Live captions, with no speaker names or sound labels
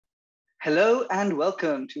Hello and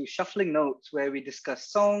welcome to Shuffling Notes, where we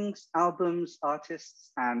discuss songs, albums,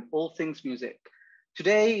 artists, and all things music.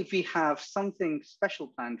 Today, we have something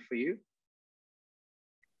special planned for you.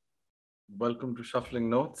 Welcome to Shuffling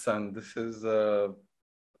Notes, and this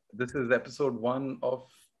is episode one of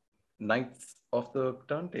Nights of the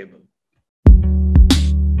Turntable.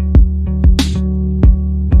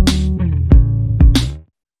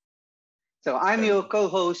 So, I'm your co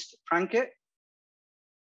host, Prankit,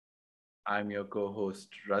 I'm your co-host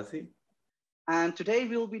Razi. and today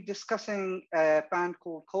we'll be discussing a band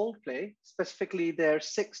called Coldplay, specifically their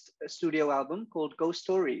sixth studio album called Ghost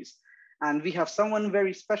Stories. And we have someone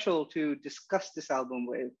very special to discuss this album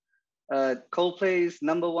with. Coldplay's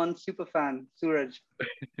number one superfan, Suraj.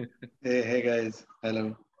 Hey guys.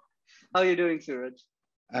 Hello. How are you doing, Suraj?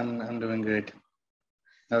 I'm doing great.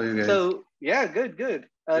 How are you guys? So, yeah, good.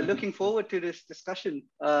 Looking forward to this discussion.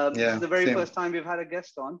 This is Yeah, the very same. first time we've had a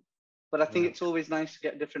guest on, but I think Yeah. it's always nice to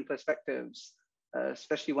get different perspectives,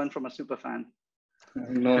 especially one from a super fan.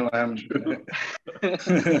 No, I'm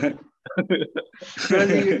Whereas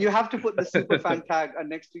you have to put the super fan tag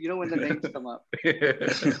next to, when the names come up.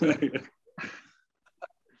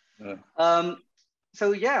 Uh,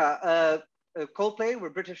 So, yeah, Coldplay were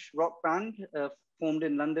a British rock band formed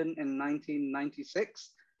in London in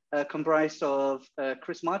 1996, comprised of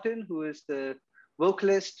Chris Martin, who is the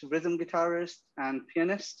vocalist, rhythm guitarist, and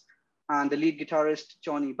pianist, and the lead guitarist,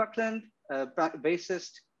 Johnny Buckland,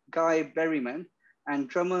 bassist, Guy Berryman, and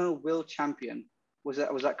drummer, Will Champion. Was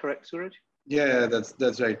that correct, Suraj? yeah,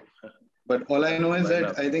 that's right. But all I know is Right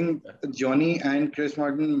that up. I think Johnny and Chris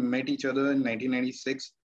Martin met each other in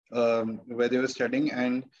 1996, where they were studying,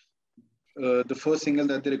 and the first single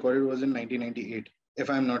that they recorded was in 1998, if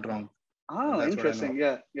I'm not wrong. Oh, That's what I know. interesting.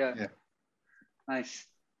 Yeah. Yeah. Nice.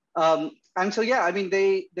 And so yeah, I mean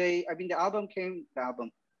the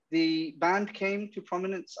band came to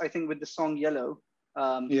prominence, I think, with the song Yellow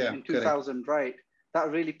Yeah, in correct. 2000, right? That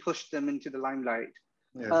really pushed them into the limelight.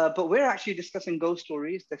 Yeah. But we're actually discussing Ghost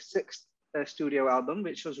Stories, the sixth studio album,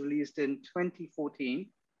 which was released in 2014.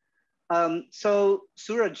 So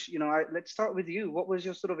Suraj, let's start with you. What was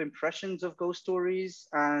your sort of impressions of Ghost Stories?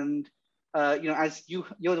 And as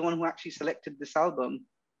you're the one who actually selected this album,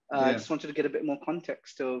 I Yeah. just wanted to get a bit more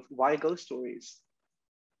context of why Ghost Stories.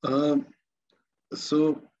 Um,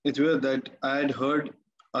 so it's weird that I had heard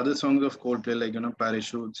other songs of Coldplay, like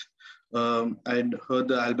Parachutes. I'd heard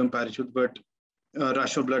the album Parachutes, but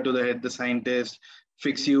Rush of Blood to the Head, The Scientist,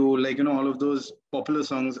 Fix You, like all of those popular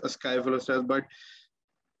songs, A Sky Full of Stars. But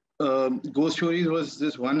Ghost Stories was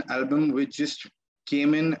this one album which just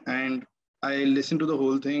came in, and I listened to the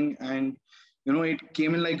whole thing, and it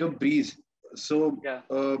came in like a breeze. So Yeah,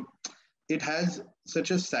 it has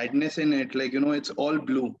such a sadness in it, like it's all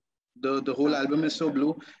blue. The whole uh, album is so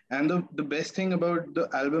blue, and the best thing about the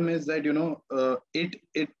album is that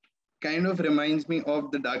it kind of reminds me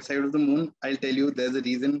of the Dark Side of the Moon. I'll tell you, there's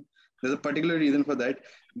a particular reason for that,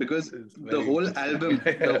 because It's the very whole interesting. album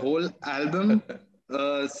the whole album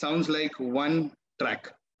sounds like one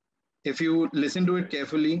track. If you listen to it Right,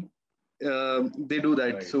 carefully, they do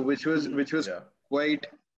that. right. So which was Yeah. quite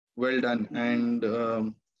well done. mhm.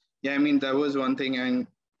 And yeah, I mean, that was one thing. And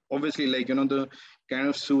obviously, like the kind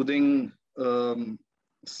of soothing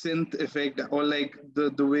synth effect, or like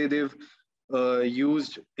the way they've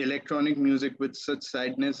used electronic music with such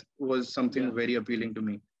sadness, was Yeah, something very appealing to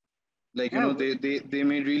me. Like yeah, they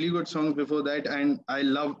made really good songs before that, and I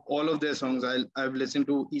love all of their songs. I've listened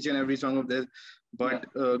to each and every song of theirs, yeah,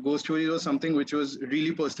 but Ghost Story was something which was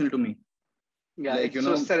really personal to me. yeah. Like It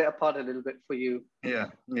sort of set it apart a little bit for you. yeah.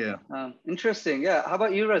 Interesting. Yeah. How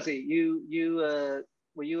about you, Razi? You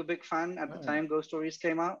were you a big fan at the Oh, time Ghost Stories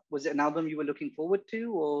came out? Was it an album you were looking forward to,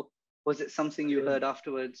 or was it something you yeah. heard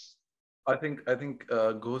afterwards? I think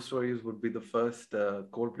Ghost Stories would be the first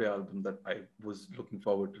Coldplay album that I was looking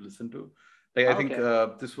forward to listen to. Like I Oh, think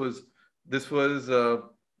okay. this was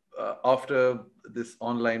after this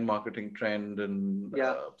online marketing trend and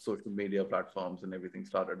Yeah. social media platforms and everything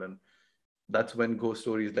started, and that's when Ghost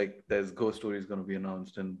Stories, like there's Ghost Stories going to be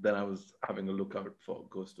announced, and then I was having a look out for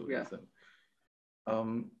Ghost Yeah. Stories, and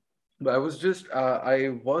um, but I was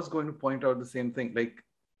going to point out the same thing, like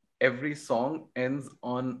every song ends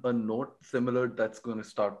on a note similar that's going to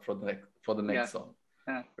start for the Yeah. next song,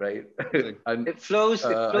 Yeah. right? Correct. And It flows.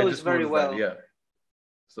 It I flows just very noticed that, well. yeah.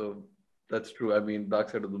 So that's true. I mean, Dark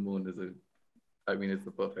Side of the Moon I mean, it's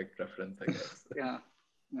the perfect reference, I guess. Yeah.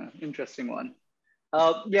 Yeah. Interesting one.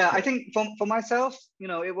 Yeah. I think for myself,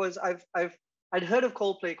 it was I'd heard of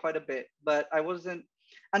Coldplay quite a bit, but I wasn't,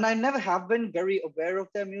 and I never have been very aware of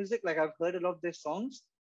their music. Like I've heard a lot of their songs,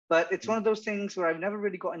 but it's one of those things where I've never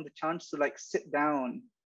really gotten the chance to like sit down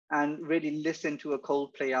and really listen to a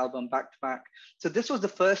Coldplay album back to back. So this was the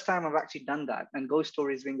first time I've actually done that, and Ghost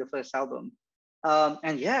Stories being the first album.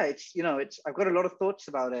 And yeah, it's I've got a lot of thoughts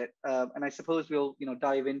about it, and I suppose we'll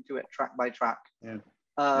dive into it track by track. Yeah.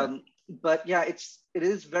 But yeah, it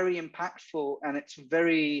is very impactful, and it's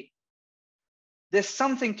very, there's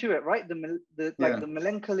something to it, right? Like the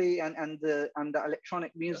melancholy and the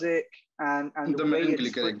electronic music and the way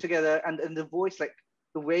it's put together, and the voice, like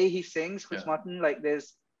the way he sings, Chris Martin, like there's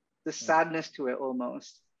the sadness to it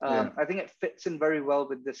almost. I think it fits in very well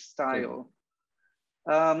with this style.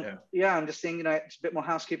 I'm just saying, it's a bit more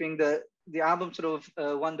housekeeping. The album sort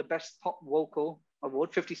of won the best pop vocal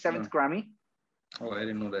award, 57th Grammy. Oh, I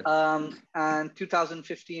didn't know that. And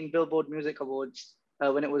 2015 Billboard Music Awards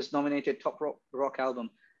when it was nominated top rock album.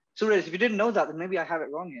 So if you didn't know that, then maybe I have it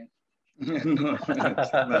wrong here. No, nothing else.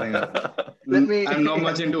 I'm not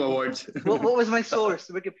much into awards. What was my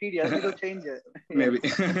source? Wikipedia. Let me go change it. Maybe.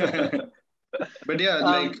 But yeah,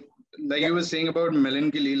 like you were saying about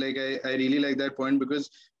melancholy, like I really like that point, because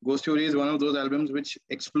Ghost Story is one of those albums which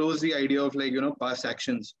explores the idea of past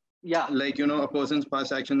actions. Yeah. Like, a person's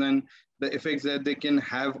past actions and the effects that they can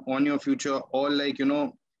have on your future, or like,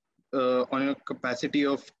 on your capacity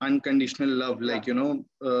of unconditional love, like,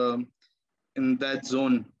 in that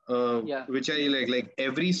zone, which I like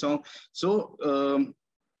every song. So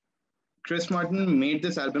Chris Martin made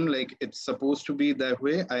this album like it's supposed to be that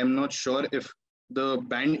way. I am not sure if the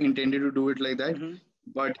band intended to do it like that,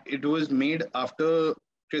 but it was made after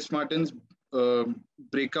Chris Martin's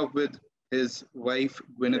breakup with his wife,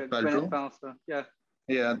 Gwyneth Paltrow.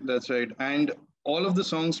 Yeah, that's right. And all of the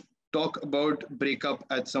songs talk about breakup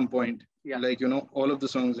at some point. Yeah. Like, all of the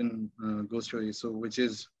songs in Ghost Story. So, which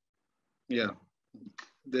is, they're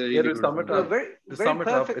really to sum it up, very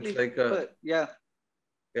perfectly it's like put.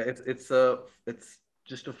 It's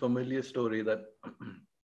just a familiar story that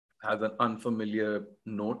has an unfamiliar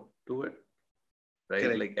note to it, right?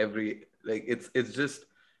 Correct. It's just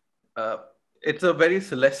it's a very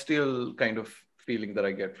celestial kind of feeling that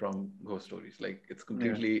I get from Ghost Stories. Like it's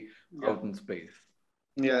completely out in space.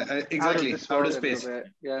 Yeah, exactly. Out of space.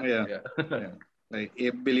 Yeah. Like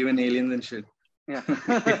believe in aliens and shit. Yeah.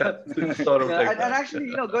 Sort of like and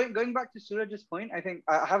actually, going back to Suraj's point, I think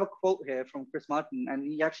I have a quote here from Chris Martin, and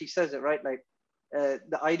he actually says it right. Like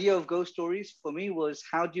the idea of Ghost Stories for me was,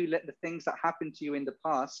 how do you let the things that happened to you in the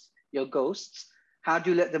past, your ghosts, how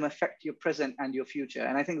do you let them affect your present and your future?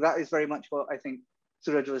 And I think that is very much what I think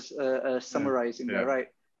Suraj was summarizing there, right?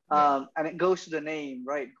 And it goes to the name,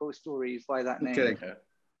 right? Ghost Stories, why that name? Correct.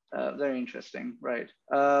 Very interesting, right?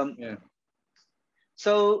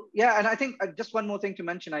 So yeah, and I think just one more thing to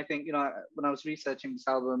mention. I think when I was researching this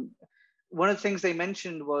album, one of the things they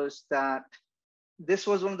mentioned was that this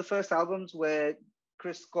was one of the first albums where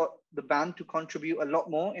Chris got the band to contribute a lot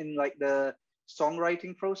more in like the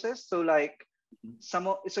songwriting process. So like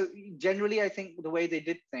so generally, I think the way they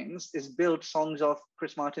did things is build songs off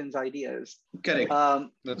Chris Martin's ideas. Correct.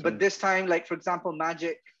 But this time, like for example,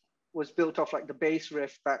 Magic was built off like the bass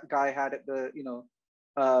riff that guy had at the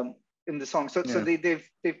in the song. So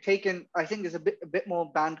they've taken, I think there's a bit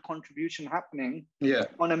more band contribution happening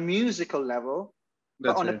on a musical level,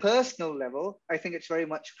 but on a personal level, I think it's very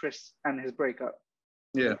much Chris and his breakup.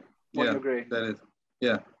 Yeah. Wouldn't you agree? That is.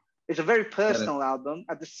 Yeah. It's a very personal album.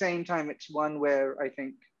 At the same time, it's one where I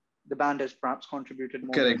think the band has perhaps contributed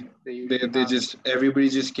more. Correct. They just, everybody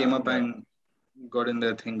just came up and got in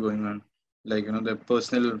their thing going on, like their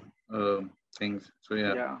personal things. So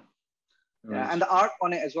yeah, and the art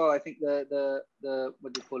on it as well. I think the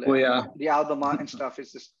what do you call it? Oh yeah, the album art and stuff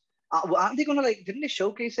is just. Aren't they gonna didn't they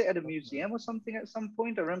showcase it at a museum or something at some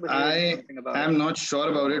point? I remember hearing something about it. I'm not sure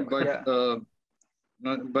about it, but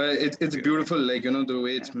but it's beautiful, like the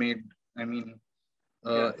way it's made. I mean,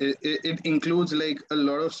 it includes like a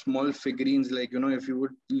lot of small figurines, like if you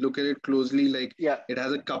would look at it closely, like it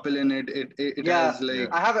has a couple in it. It has like,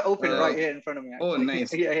 I have it open right here in front of me, actually. Oh,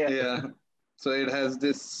 nice. Yeah. So it has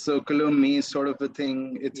this circular maze sort of a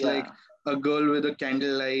thing. It's like a girl with a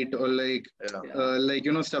candlelight, or like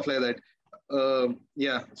stuff like that.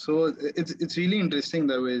 So it's really interesting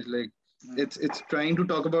that way. Like it's trying to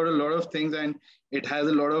talk about a lot of things, and it has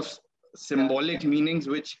a lot of symbolic meanings,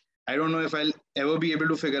 which I don't know if I'll ever be able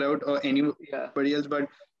to figure out, or anybody else, but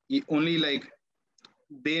only like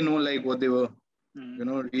they know like what they were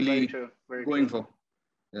really very going true. for.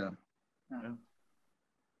 Yeah.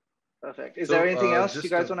 Perfect. Is there anything else you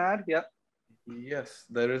guys want to add? Yeah. Yes,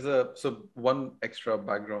 there is one extra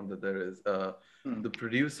background that there is. The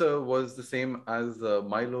producer was the same as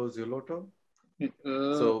Milo Zilotto.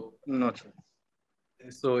 So not sure.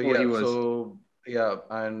 So Oh, he yeah, was. so yeah,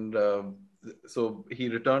 and so he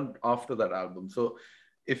returned after that album. So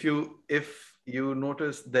if you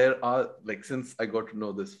notice, there are, like, since I got to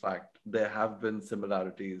know this fact, there have been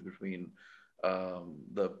similarities between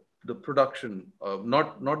the production,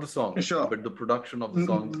 not the songs, Sure. but the production of the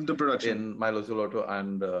songs The production. in Milo Zoloto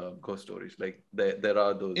and Ghost Stories. Like there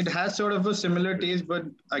are It those. has sort of a similar taste, but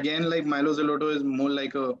again, like Milo Zoloto is more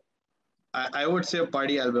like I would say a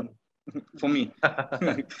party album for me.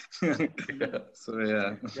 Yeah. So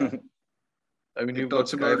yeah, Yeah. I mean, it you've got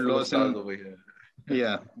talks Sky about Full of loss Stars and over here.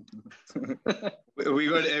 yeah, we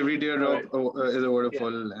got every All teardrop right. is a Yeah.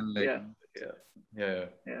 waterfall, and like Yeah. Yeah, yeah.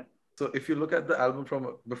 Yeah. So if you look at the album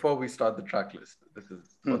from before we start the track list, this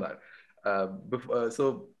is for hmm, that.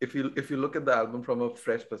 So if you look at the album from a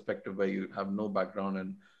fresh perspective, where you have no background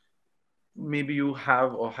and maybe you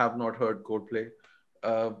have or have not heard Coldplay,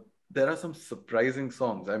 uh, there are some surprising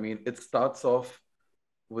songs. I mean, it starts off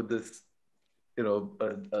with this,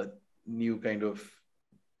 a new kind of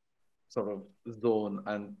sort of zone,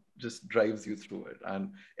 and just drives you through it.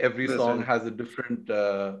 And every that's song right. has a different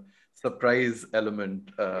surprise element.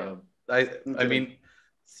 Yeah. I Correct. mean,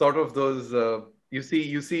 sort of those you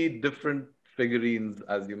see different figurines,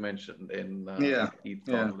 as you mentioned, in Yeah, each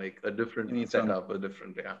yeah. song, like a different In each song, setup, a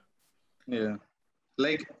different, yeah. yeah.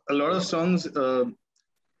 Like a lot of songs,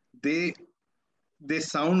 they they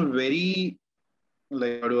sound very,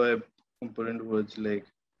 like, how do I put into words, like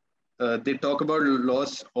they talk about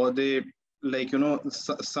loss, or they, like,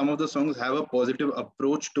 some of the songs have a positive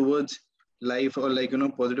approach towards life, or like,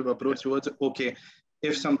 positive Yeah. approach towards, okay,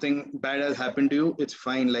 if something bad has happened to you, it's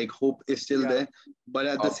fine, like hope is still Yeah. there, but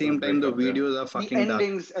at the After the same time the breakup, yeah. videos are The fucking dark.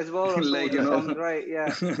 endings as well of some of Like, the songs, right? Yeah.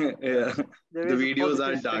 yeah, There the is a videos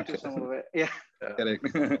are positive spin dark. to some of it. Yeah. Yeah.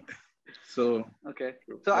 Correct. So Okay.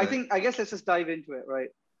 True. So yeah, I guess let's just dive into it, right?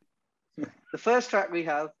 The first track we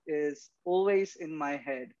have is Always in My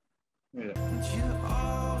Head. yeah,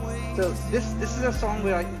 So this is a song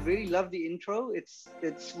where I really love the intro. It's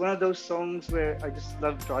one of those songs where I just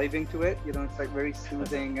love driving to it. It's like very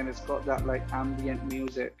soothing, and it's got that like ambient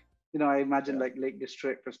music. I imagine Yeah. like Lake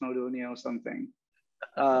District or Snowdonia or something.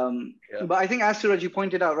 Yeah. But I think, as Suraj, you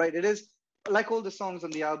pointed out, right, it is like all the songs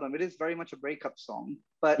on the album, it is very much a breakup song.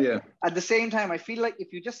 But yeah. at the same time, I feel like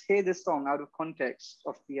if you just hear this song out of context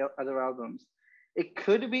of the other albums, it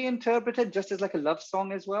could be interpreted just as like a love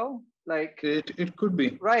song as well. Like, It could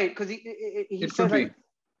be. right, because he It could says, be. like,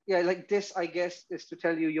 yeah, like, this, I guess, is to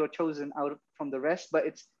tell you you're chosen out from the rest. But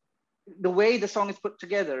it's the way the song is put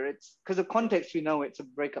together. It's because of context, it's a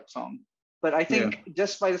breakup song. But I Yeah, think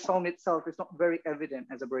just by the song itself, it's not very evident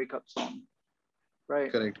as a breakup song,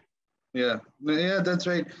 right? correct. Yeah, no, yeah, that's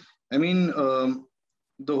right. I mean,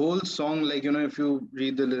 the whole song, like, if you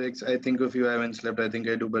read the lyrics, I think if you haven't slept, I think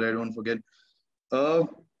I do, but I don't forget. Uh,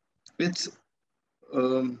 it's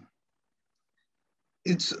um,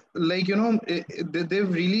 it's like,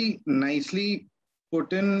 they've really nicely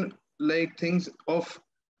put in, like, things of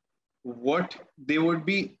what they would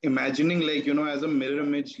be imagining, like, as a mirror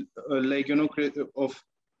image, like, of,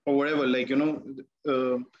 or whatever, like,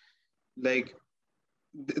 uh, like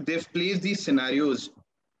they've placed these scenarios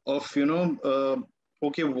of,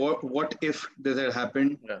 okay, what if this had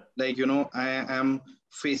happened, Yeah. like, I am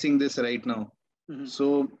facing this right now. Mhm.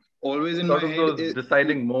 So always in my Sort of head, those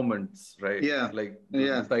deciding moments, right? yeah, Like the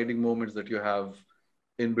yeah, deciding moments that you have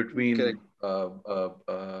in between, correct,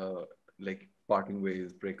 like parting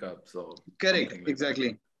ways, breakups, or correct, something like that.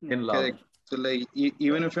 exactly, In love. correct. So, like,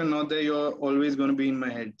 even Yeah. if you're not there, you're always going to be in my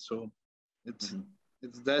head. So it's Mhm.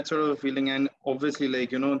 it's that sort of a feeling. And obviously, like,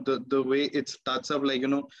 the way it starts up, like,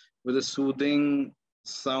 with a soothing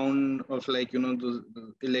sound of, like, the It's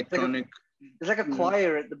like a electronic, it's like a you know,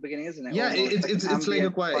 choir at the beginning, isn't it? yeah, Almost like it's like a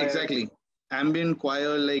ambient choir, choir. exactly, ambient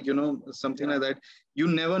choir, like, something Yeah. like that. You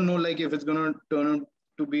never know, like, if it's going to turn out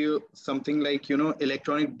to be something like,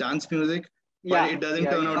 electronic dance music, but Yeah. it doesn't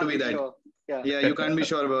Yeah. turn You out to can't be be that. sure. Yeah. Yeah, you can't be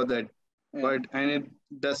sure about that. Yeah. But and it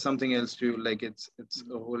does something else to you, like it's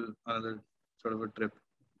a whole another sort of a trip.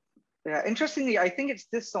 Yeah. Interestingly, I think it's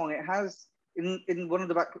this song. It has in one of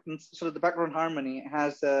the in sort of the background harmony. It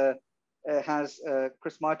has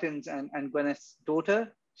Chris Martin's and Gwyneth's daughter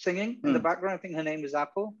singing in the Hmm. background. I think her name is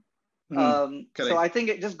Apple. Hmm. So Correct. I think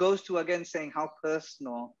it just goes to, again, saying how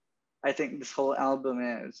personal I think this whole album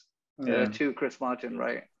is Yeah. to Chris Martin,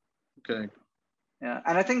 right? Correct. Yeah,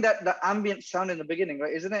 and I think that the ambient sound in the beginning,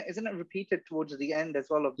 right? Isn't it repeated towards the end as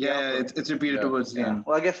well of the Yeah, yeah, album? it's repeated Yeah. towards the Yeah. end.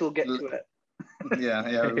 Well, I guess we'll get L- to it Yeah,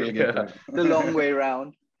 yeah, we'll get Yeah. to the long it. way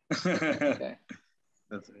round. Okay.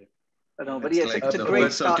 That's right. I know, but It's yeah, like it's a the whole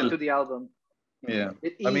great start circle. to the album. Yeah.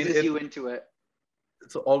 It I mean, eases you into it.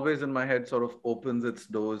 so Always in My Head sort of opens its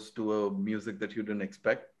doors to a music that you didn't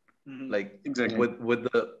expect, Mhm. like Exactly.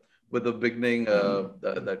 with the beginning,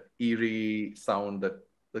 that eerie sound, that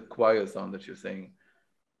the choir sound that you're saying,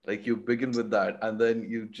 like you begin with that, and then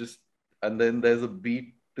and then there's a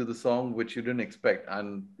beat to the song which you didn't expect,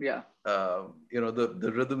 and Yeah.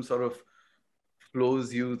 the rhythm sort of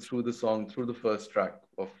flows you through the song, through the first track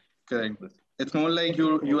of Correct. this It's more like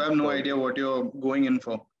you whole have no story. idea what you're going in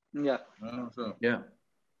for. Yeah. So Yeah,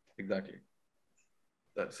 exactly.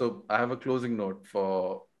 So I have a closing note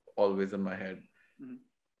for Always in My Head. Mhm.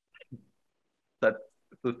 That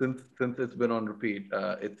so since it's been on repeat,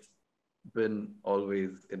 it's been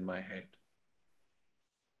always in my head.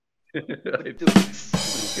 I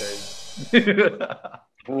Badooms. guys.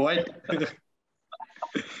 what?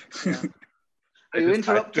 Yeah. I You just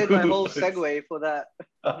had interrupted my whole to. segue for that.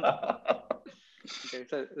 Okay,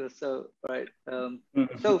 so right.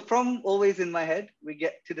 So from Always in My Head, we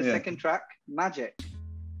get to the Yeah. second track, Magic.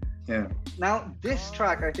 Yeah. Now, this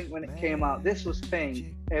track, I think when it came out, this was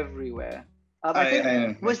playing everywhere. I think,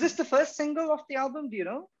 I was this the first single of the album? Do you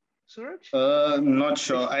know, Suraj? not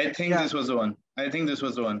sure. I think Yeah, this was the one. I think this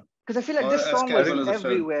was the one. because I feel like Or this as song I was careful think as a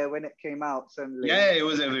stone. everywhere when it came out Yeah, suddenly. yeah, it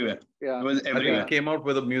was everywhere. Yeah, It was I think it everywhere. came out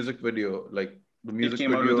with a music video, like the It music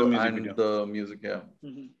came out with a video music and video. the music. Yeah,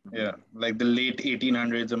 hmm Yeah, like the late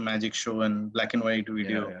 1800s, a magic show and black and white yeah,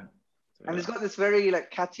 video. yeah. So, And yeah. it's got this very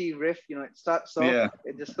like catchy riff. It starts off, Yeah,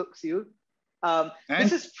 it just hooks you. This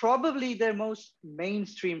and is probably their most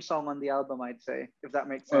mainstream song on the album, I'd say, if that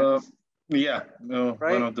makes uh, sense, yeah, one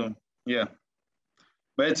right? of them. Yeah,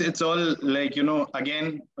 but it's all like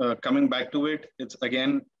again coming back to it. It's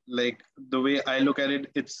again like the way I look at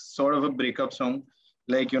it. It's sort of a breakup song.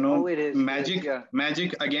 Like Oh, it is. It is. magic, Yeah.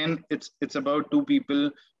 magic again. It's about two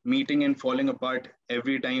people meeting and falling apart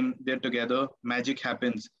every time they're together. Magic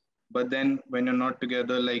happens, but then when you're not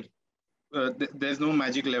together, like there's no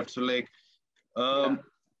magic left. So like Yeah. um,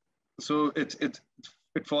 so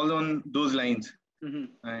it falls on those lines hmm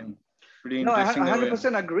and pretty No, I interesting that way.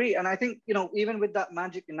 100% agree. And I think, even with that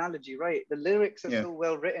magic analogy, right? The lyrics are Yeah, so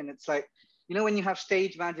well written. It's like, when you have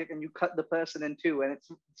stage magic and you cut the person in two, and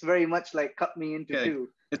it's very much like cut me into yeah. two.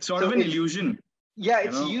 It's sort So of an illusion, yeah, you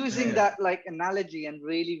it's know. using Yeah, that like analogy and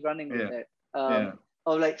really running with yeah, it. yeah.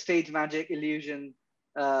 Of like stage magic, illusion,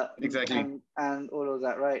 uh, Exactly. and all of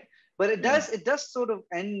that, right? But it Yeah, does sort of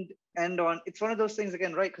end on. It's one of those things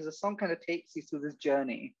again, right? Because the song kind of takes you through this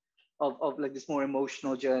journey of like this more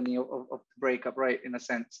emotional journey of the breakup, right? In a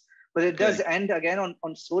sense. But it does correct. end again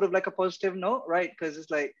on sort of like a positive note, right? Because it's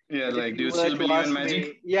like, Yeah, as if like, do you you were still to believe in ask magic?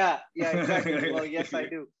 me, yeah, exactly. Well, yes, I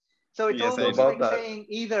do. So it's Yes, So I almost do. about like that, saying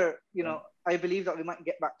either, I believe that we might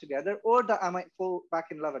get back together or that I might fall back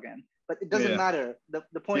in love again. But it doesn't Yeah, matter.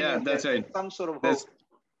 The point yeah, is that's there's right. some sort of There's hope.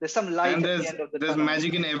 There's some light and at the end of the there's tunnel.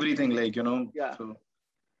 magic in everything, like Yeah, So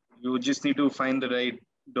you just need to find the right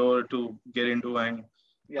door to get into, and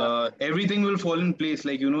yeah, everything will fall in place.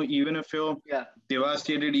 Like even if you're yeah,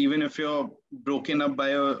 devastated, even if you're broken up by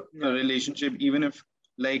a yeah, relationship, even if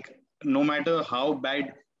like no matter how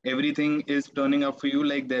bad everything is turning up for you,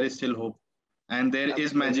 like there is still hope, and there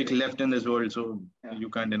is magic absolutely. left in this world. So Yeah, you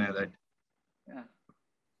can't deny that. yeah.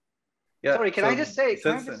 yeah. Sorry, So can I since just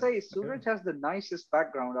then, say, okay. Suraj has the nicest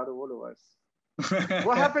background out of all of us.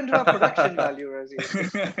 What happened to our production value, Razi?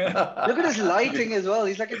 Look at his lighting as well.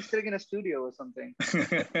 He's like he's sitting in a studio or something.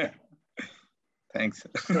 Thanks.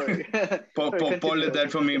 Sorry. Sorry, Paul continue, did that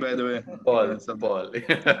Razi. for me, by the way. Paul.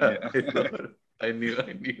 Yeah. I know.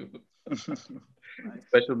 I knew. Nice.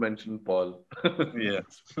 Special mention, Paul. Yeah.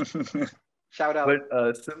 Shout out.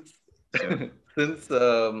 But Sure. since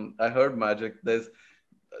I heard magic, there's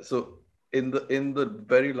so in the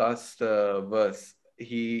very last verse,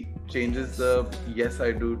 he changes the "yes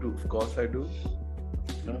I do" to "of course I do,"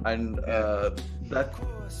 and Yeah. that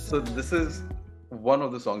so this is one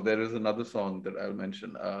of the songs. There is another song that I'll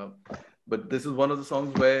mention, but this is one of the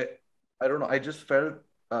songs where I don't know. I just felt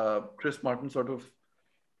Chris Martin sort of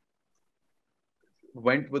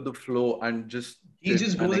went with the flow and just He did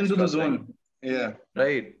just an goes into the extra thing. zone. Yeah.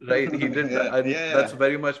 Right. He did that, Yeah. and Yeah. that's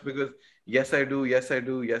very much because yes, I do, yes, I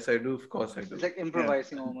do, yes, I do. Of course, I It's do. like Yeah.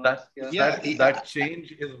 improvising almost. That Yeah. Yeah. that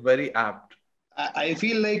change is very apt. I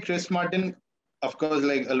feel like Chris Martin, of course,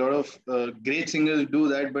 like a lot of great singers do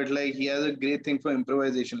that, but like he has a great thing for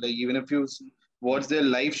improvisation. Like even if you watch their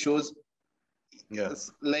live shows, Yeah,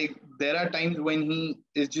 like there are times when he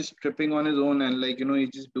is just tripping on his own and like he's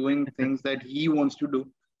just doing things that he wants to do,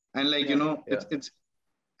 and like Yeah. yeah, it's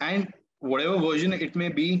and whatever version it may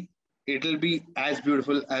be, it'll be as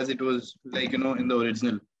beautiful as it was like in the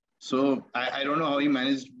original. hmm So I don't know how he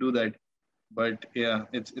managed to do that. but yeah,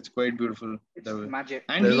 it's quite beautiful It's that way. magic.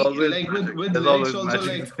 And There's he always like magic. with There's lyrics always also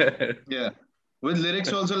magic like there. yeah, with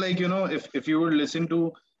lyrics also like if you would listen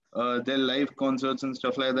to their live concerts and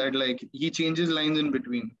stuff like that, like he changes lines in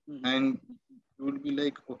between, Mhm. and you would be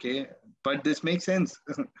like, okay, but this makes sense.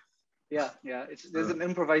 Yeah, yeah. There's So an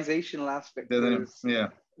improvisational aspect to then his yeah,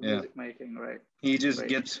 yeah, music making, right? he just Great.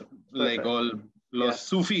 gets like Perfect. all Yeah. lost.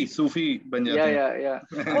 Sufi ban Yeah, jate hain. yeah, yeah.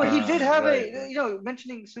 Well, he did have Right, a, right. you know,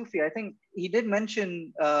 mentioning Sufi, I think he did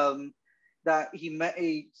mention that he met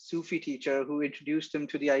a Sufi teacher who introduced him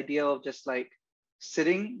to the idea of just like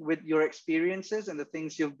sitting with your experiences and the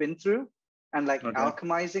things you've been through and like Okay.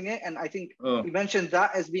 alchemizing it. And I think Oh, he mentioned that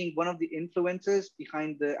as being one of the influences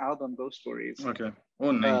behind the album Ghost Stories. okay.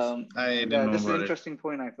 Oh, nice. I didn't Yeah, know this is an about it. interesting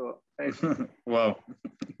point, I thought. Right? Wow.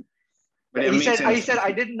 But Yeah, yeah, makes he sense. said,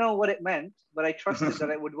 I didn't know what it meant, but I trusted that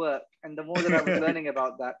it would work. And the more that I was learning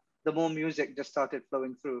about that, the more music just started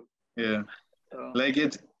flowing through. Yeah. So, Like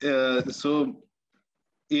it's so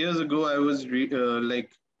years ago, I was like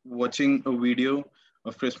watching a video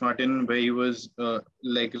of Chris Martin where he was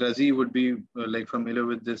like Razi would be like familiar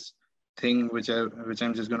with this thing which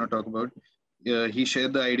I'm just gonna talk about. He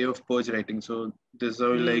shared the idea of purge writing. So this is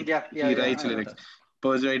how like yeah, yeah, he yeah, writes I know. lyrics.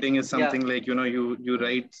 Purge writing is Yeah, something like you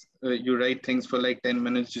write things for like 10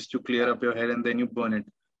 minutes just to clear yeah, up your head and then you burn it.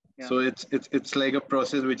 yeah. So it's like a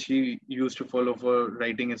process which he used to follow for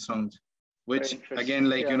writing his songs, Very which again, interesting.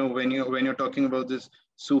 like Yeah, when you're talking about this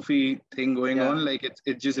Sufi thing going yeah, on, like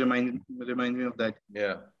it just reminds me of that.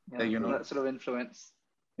 Yeah. yeah. Like That sort of influence.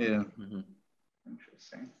 yeah, Hmm.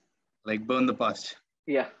 Interesting. like burn the past,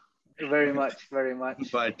 Yeah, very much, very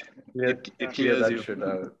much. but Clear, it Yeah. clear clears that you. shit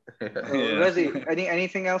out. So, Yeah. Rezi,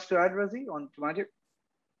 anything else to add, Rezi, on to Magic?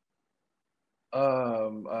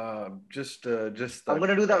 Just I'm that.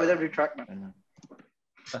 gonna do that with every track now.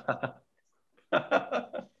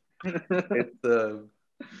 It's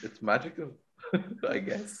it's magical, I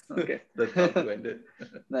guess. Okay. That's how to end it.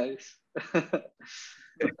 Nice.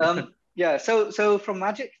 Yeah, so from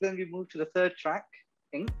Magic, then we move to the third track,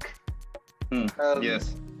 Ink. Hmm. Um,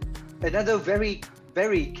 Yes. Another very,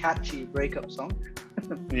 very catchy breakup song.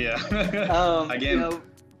 Yeah. You Again. know,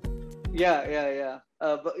 yeah, yeah, yeah.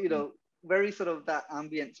 But you know, very sort of that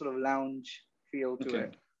ambient sort of lounge feel to Okay.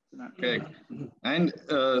 it. Correct. And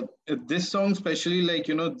this song, especially, like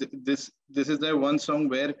this is the one song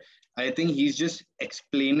where I think he's just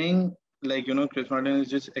explaining, like Chris Martin is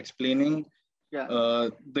just explaining Yeah,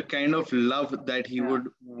 the kind of love that he yeah, would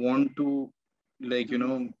want to, like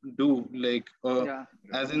do, like yeah,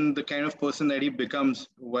 as in the kind of person that he becomes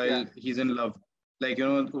yeah, while he's in love. Like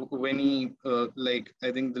when he like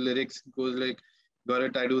I think the lyrics goes like, got a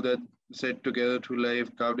tattoo that said together through life,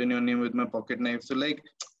 carved in your name with my pocket knife. So like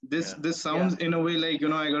this Yeah. this yeah. sounds in a way like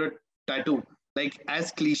I got a tattoo. Like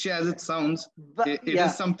as cliche as it sounds, But it is yeah,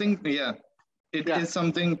 something. Yeah, it yeah, is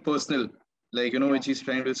something personal, like yeah, which he's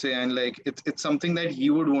trying to say, and like it's something that he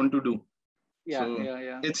would want to do. yeah, So yeah,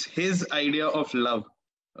 yeah, it's his idea of love.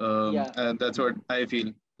 yeah. And that's what Mhm. I feel.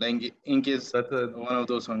 Like Ink is That's a one of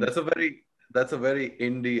those songs. that's a very that's a very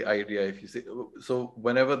indie idea, if you see. So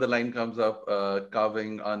whenever the line comes up,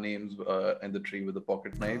 carving our names in the tree with a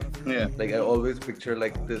pocket knife, Yeah, like I always picture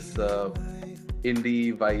like this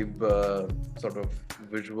indie vibe sort of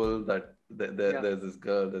visual that Yeah, there's this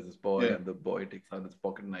girl, there's this boy, yeah, and the boy takes out his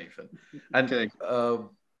pocket knife, and correct,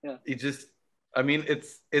 yeah, it just, I mean,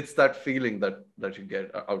 it's that feeling that you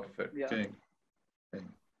get out of it. yeah, correct. Correct.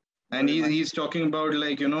 And very much. he's talking about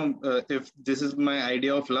like if this is my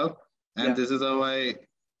idea of love, and Yeah, this is how I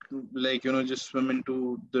like just swim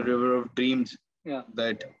into the river of dreams. yeah,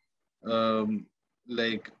 That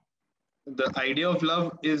like the idea of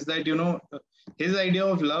love is that his idea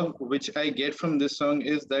of love, which I get from this song,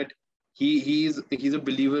 is that he's a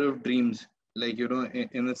believer of dreams, like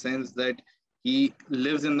in the sense that he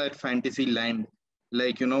lives in that fantasy land,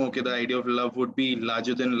 like okay, the idea of love would be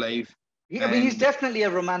larger than life, I mean, he's and definitely a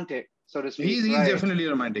romantic, so to speak, he's right? definitely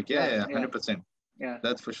romantic. Yeah, Yeah, yeah, yeah, 100%. yeah,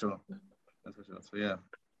 That's for sure. That's for sure. So yeah,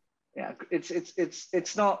 yeah.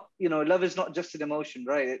 It's not, you know, love is not just an emotion,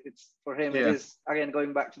 right? It's for him. It yeah, is, again,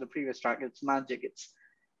 going back to the previous track. It's magic.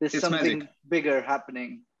 There's it's magic. something bigger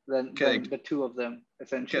happening than Correct, the two of them,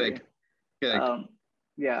 essentially. correct, correct. Um,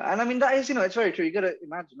 yeah, and I mean that is, you know, it's very true. You got to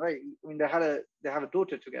imagine, right? I mean, they have a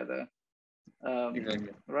daughter together,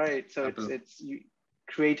 Exactly. right? So Apple. it's you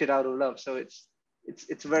created out of love. So it's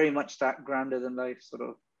very much that grander than life, sort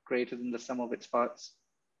of greater than the sum of its parts,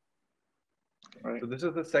 right? So this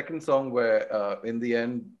is the second song where, in the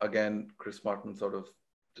end, again, Chris Martin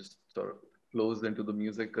just sort of flows into the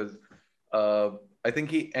music because I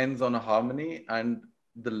think he ends on a harmony, and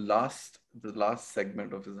the last the last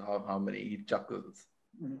segment of his harmony, he chuckles.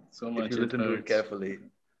 So much. If you listen to it carefully,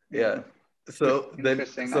 Yeah. yeah. So then,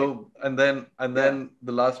 Interesting. and then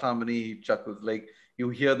the last harmony, he chuckles. Like you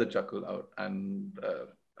hear the chuckle out, and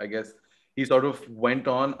I guess he sort of went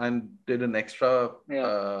on and did an extra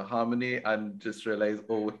harmony, and just realized,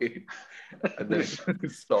 oh wait, and then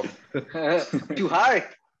it stopped. Too high.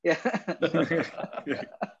 Yeah.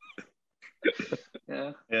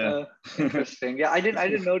 Interesting. Yeah, I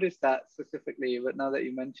didn't notice that specifically, but now that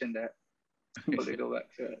you mentioned it, I'll probably go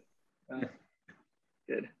back to it.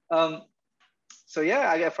 Good. So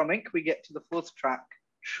yeah, from Ink we get to the fourth track,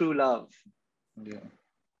 True Love. Yeah.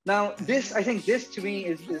 Now I think this to me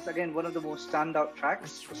is again one of the most standout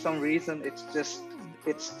tracks. For some reason, it's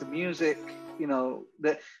the music.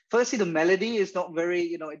 Firstly, the melody is not very,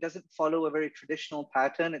 it doesn't follow a very traditional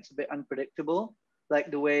pattern. It's a bit unpredictable,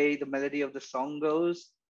 like the way the melody of the song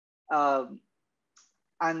goes.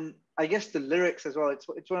 And I guess the lyrics as well.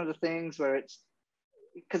 It's one of the things where it's,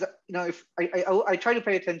 because if I try to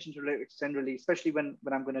pay attention to lyrics generally, especially when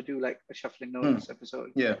I'm going to do like a shuffling notes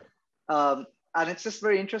episode. Yeah. And it's just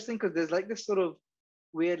very interesting because there's like this sort of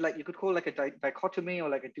weird, like you could call like a dichotomy or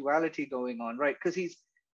like a duality going on, right? Because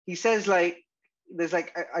he says like, there's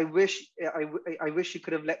like, I wish you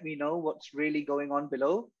could have let me know what's really going on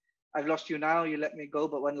below. I've lost you now, you let me go,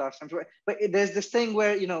 but one last time. But there's this thing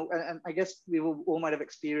where, and I guess we all might have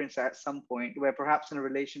experienced that at some point, where perhaps in a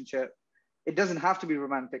relationship, it doesn't have to be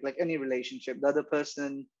romantic, like any relationship, the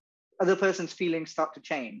other person's feelings start to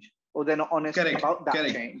change, or they're not honest about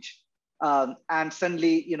that change. And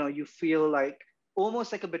suddenly, you feel like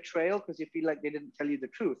almost like a betrayal because you feel like they didn't tell you the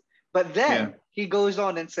truth. But then he goes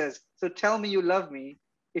on and says, so tell me you love me.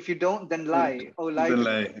 If you don't, then lie. Oh,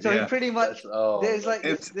 lie. So he pretty much, there's like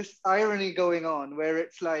this irony going on where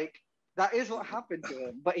it's like, that is what happened to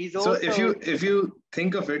him. But he's also... So if you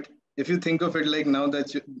think of it like now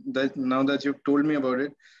that you've told me about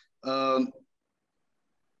it,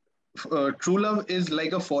 True Love is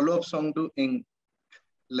like a follow-up song to Ink.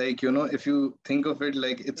 Like, if you think of it,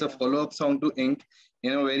 like it's a follow-up song to Ink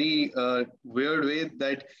in a very weird way,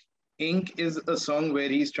 that Ink is a song where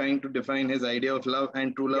he's trying to define his idea of love,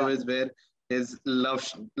 and True Love is where his love,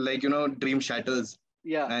 like, dream shatters.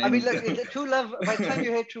 Yeah. And... I mean, like, True Love, by the time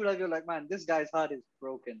you hear True Love, you're like, man, this guy's heart is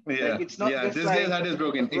broken. Yeah. Like, it's not just this like, guy's heart is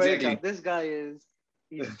broken. Exactly. This guy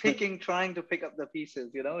he's trying to pick up the pieces,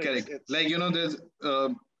 Correct. It's... Like, there's,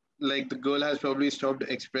 like the girl has probably stopped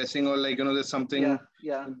expressing, or like, there's something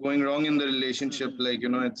going wrong in the relationship. Like,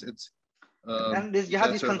 it's and you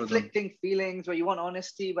have these conflicting feelings where you want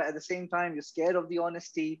honesty, but at the same time you're scared of the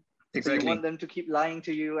honesty. Exactly. So you want them to keep lying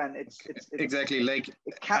to you, and it's exactly like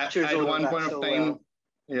it captures at one point of time. Well.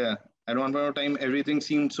 Yeah, at one point of time, everything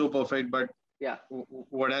seemed so perfect, but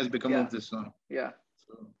what has become of this song? Yeah.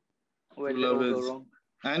 So, where did it all go wrong?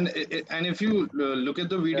 And if you look at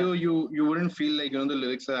the video, you wouldn't feel like the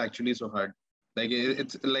lyrics are actually so hard. Like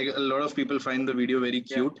it's like a lot of people find the video very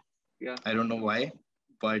cute. Yeah. I don't know why,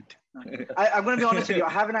 but I'm going to be honest with you. I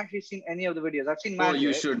haven't actually seen any of the videos. I've seen Magic,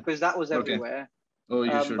 you should, because that was everywhere. Oh,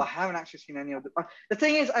 you should. But I haven't actually seen any of them. The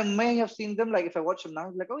thing is, I may have seen them. Like if I watch them now,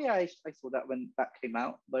 I'm like, oh yeah, I saw that when that came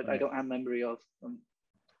out, but I don't have memory of them.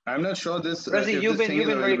 I'm not sure this. Rezi, you've been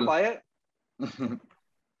very quiet.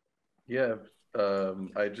 Yeah,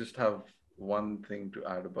 I just have one thing to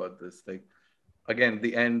add about this. Like, again,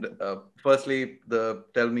 the end. Firstly, the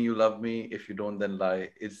 "Tell me you love me. If you don't, then lie"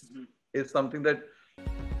 is something that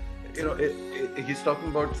he's talking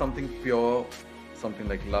about something pure, something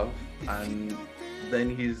like love, and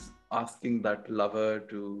then he's asking that lover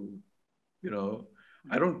to,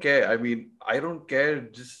 I don't care. I mean, I don't care.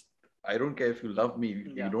 I don't care if you love me.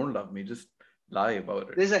 If you don't love me, just lie about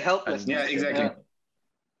it. There's a helplessness. Yeah, exactly.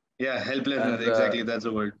 Yeah, helplessness. And, exactly, that's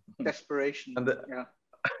the word. Desperation. And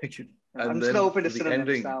I'm just gonna open the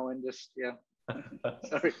synonyms now and just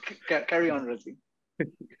Sorry, carry on, Rezi.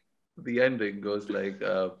 The ending goes like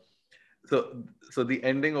so the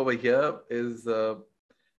ending over here is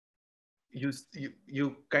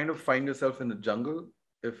you kind of find yourself in the jungle.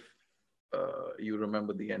 If you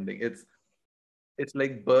remember the ending, it's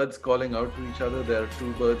like birds calling out to each other. There are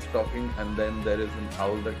two birds talking, and then there is an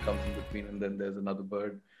owl that comes in between, and then there's another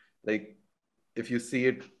bird. Like, if you see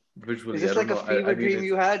it visually, is this like a fever dream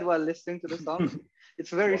you had while listening to the song?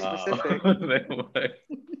 It's very specific.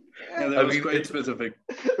 Yeah, that was quite specific.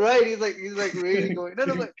 Right, he's like really going.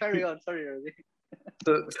 No, but carry on. Sorry, Rezi.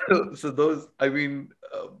 So those, I mean,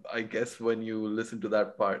 I guess when you listen to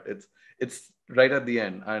that part, it's right at the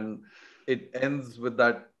end, and it ends with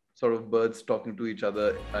that sort of birds talking to each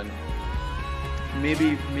other, and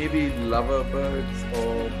maybe lover birds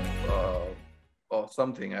or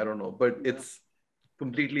something. I don't know, but it's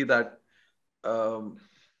completely that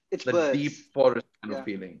It's the birds. deep forest kind of Yeah.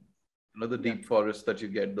 feeling. You know, the Yeah. deep forest that you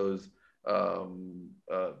get those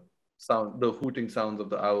sound, the hooting sounds of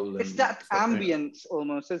the owl It's and that stuff like that. ambience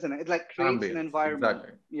almost, isn't it? It like creates an Ambience, environment.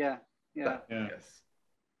 exactly. Yeah. Yeah. That, Yeah. yes.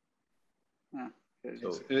 Yeah. It's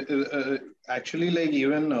So actually like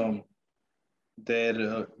even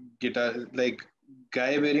their guitar, like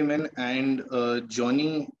Guy Berryman and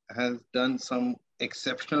Johnny has done some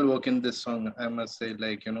exceptional work in this song. I must say,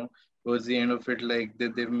 like towards the end of it, like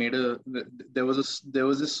they've made there was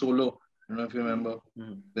a solo. I don't know if you remember.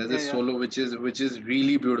 mhm. There's a Yeah. Yeah. solo which is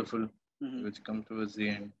really beautiful, Mhm. which comes towards the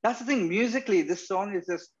end. That's the thing. Musically, this song is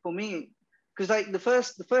just for me because like the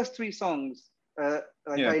first three songs, like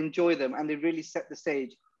I Yeah, enjoy them and they really set the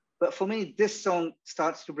stage. But for me, this song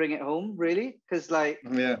starts to bring it home really because like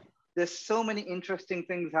yeah, there's so many interesting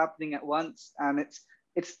things happening at once, and it's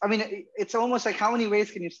I mean it's almost like how many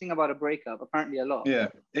ways can you sing about a breakup? Apparently a lot, yeah,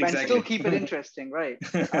 and still exactly. keep it interesting, right?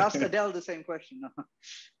 I asked Adele the same question. No,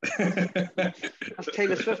 asked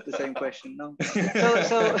Taylor Swift the same question. No,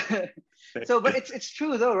 so so, but it's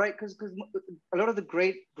true though, right? Because a lot of the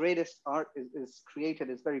greatest art is created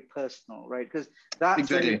is very personal, right? Because that's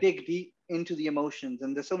when you Exactly. dig deep into the emotions,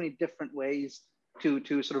 and there's so many different ways to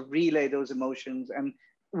sort of relay those emotions, and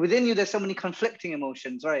within you there's so many conflicting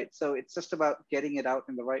emotions, right? So it's just about getting it out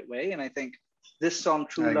in the right way, and I think this song I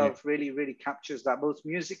True agree. Love really captures that, both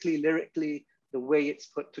musically, lyrically, the way it's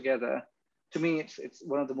put together. To me it's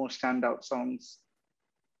one of the most standout songs,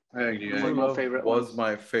 I agree. one of I my True more agree. Love favorite was ones.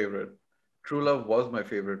 my favorite. True Love was my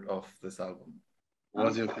favorite of this album,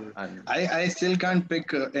 Was your favorite? and I still can't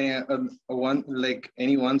pick a one like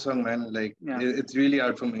any one song, man. Like Yeah, it's really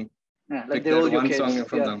hard for me yeah, like pick they're that all your one kids. song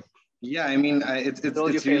from Yeah, them. Yeah, I mean, they're all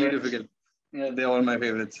your it's really favorites. difficult. Yeah, They're all my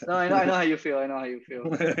favorites. no, I know how you feel. I know how you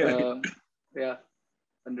feel. Yeah,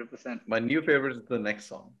 100%. my new favorite is the next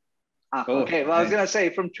song. Oh, Okay. Well, I was gonna say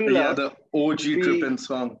from True yeah, Love, the OG we tripping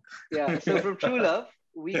song. yeah. So from True Love,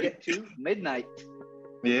 we get to Midnight.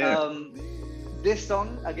 Yeah, Um, this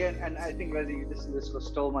song again, and I think Rezi, this was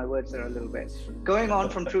stole my words there a little bit. Going on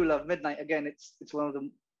from True Love, Midnight again. It's one of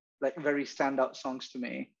the like very standout songs to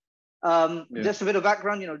me. yeah. Just a bit of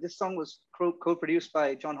background, this song was co-produced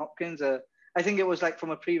by John Hopkins. I think it was like from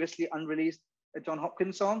a previously unreleased John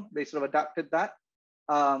Hopkins song. They sort of adapted that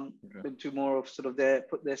Okay. into more of sort of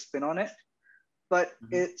put their spin on it. But Mhm.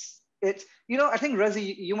 it's I think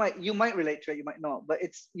Rezi, you might relate to it, you might not, but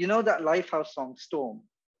it's that Lifehouse song Storm.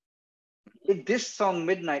 This song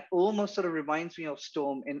Midnight almost sort of reminds me of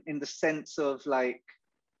Storm in the sense of like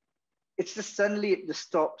it's just suddenly it just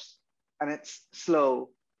stops and it's slow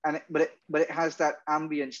and but it has that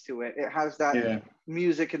ambience to it. It has that Yeah,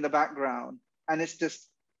 music in the background and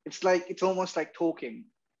it's almost like talking,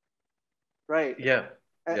 right? Yeah,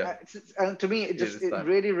 yeah, And to me, it is it that.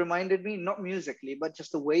 really reminded me, not musically, but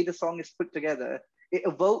just the way the song is put together. It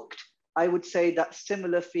evoked, I would say, that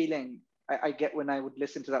similar feeling I get when I would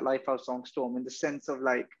listen to that Lifehouse song Storm, in the sense of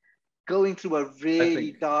like going through a I really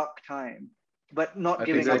think dark time, but not I think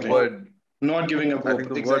giving the up exactly. hope. word Not giving up I think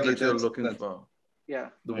hope. the word Exactly. that you're That's looking that's for, Yeah,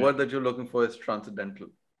 the yeah, word that you're looking for is transcendental.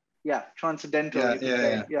 yeah, transcendental, yeah, you could yeah,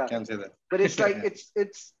 say, yeah. yeah. Can say that. But it's like Yeah.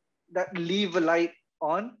 it's that leave a light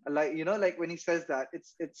on, like like when he says that,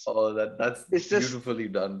 Oh, that's it's just beautifully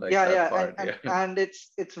done, like yeah, that yeah, part. and Yeah. and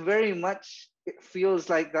it's very much, it feels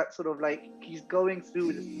like that sort of like he's going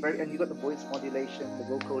through this very, and you got the voice modulation, the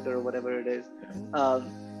vocoder or whatever it is, um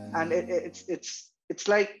and it's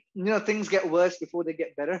like things get worse before they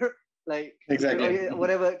get better like or Exactly.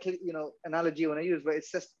 whatever analogy you want to use, but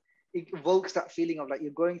it's just, it evokes that feeling of like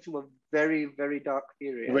you're going through a very very dark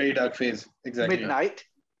period, Very dark phase. Exactly. Yeah. midnight,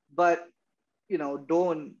 but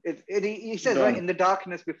dawn, he says, right, Dawn. in the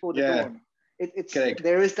darkness before the Yeah. dawn, it's Correct.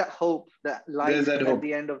 there is that hope, that There's light that at hope.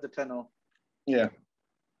 the end of the tunnel. Yeah.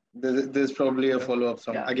 There's probably a Yeah. follow-up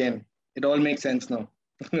song. Yeah, Again, it all makes sense now.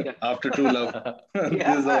 yeah. After True Love. This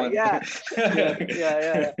is the Yeah, one. yeah,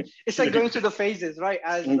 yeah. It's like going through the phases, right?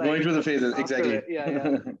 As Going like through the phases, after exactly. it.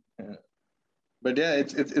 Yeah. But yeah,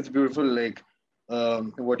 it's beautiful. Like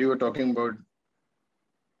what you were talking about,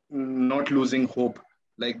 not losing hope.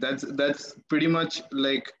 Like that's pretty much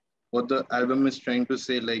like what the album is trying to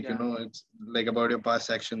say. Like Yeah, it's like about your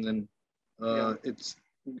past actions, and yeah.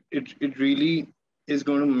 it really is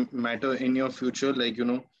going to matter in your future. Like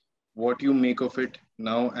what you make of it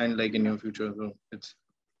now and like in Yeah. your future. So it's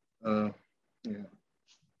uh yeah.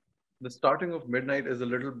 The starting of Midnight is a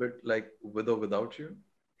little bit like With or Without You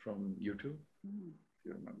from YouTube, if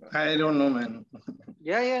you remember. I don't know, man.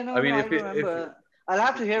 Yeah, I no, mean, I if you, remember. I'll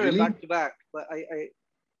have to hear it Really? back to back, but I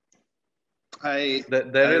I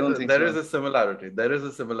don't think there is so. a similarity. There is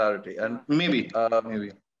a similarity, and Yeah. Maybe, um,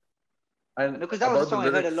 maybe. and Because that was a about the song I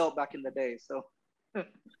heard a lyrics, lot back in the day. So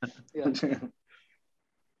yeah.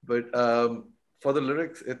 but for the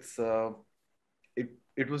lyrics,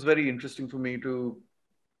 it was very interesting for me to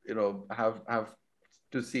have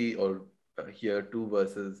to see or hear two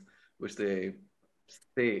verses which they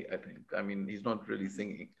say. I mean, he's not really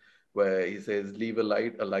singing, where he says, "Leave a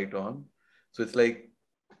light on." So it's like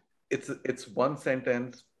it's one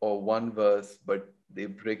sentence or one verse, but they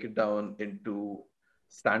break it down into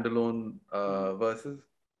standalone verses,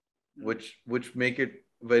 which make it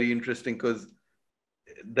very interesting because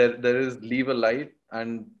there is leave a light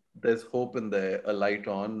and there's hope in there, a light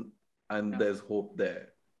on, and Yeah. there's hope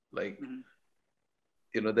there. Like Mhm.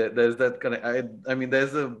 there's that kind of I mean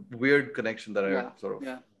there's a weird connection that I Yeah. sort of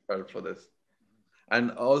Yeah. felt for this.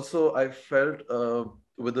 And also I felt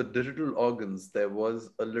with the digital organs there was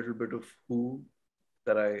a little bit of who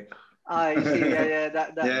that I Ah, you see, yeah, yeah, that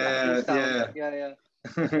who Yeah, sound. yeah. Yeah, yeah.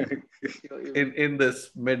 See what you mean. in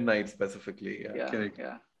this midnight specifically. Yeah. Yeah, Correct.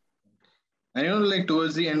 yeah. And like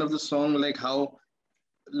towards the end of the song, like how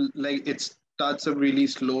like it starts up really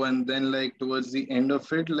slow, and then like towards the end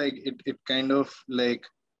of it, like it kind of like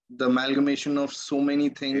the amalgamation of so many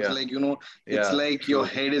things, Yeah. like it's Yeah. like your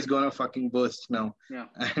True. head is gonna fucking burst now. Yeah.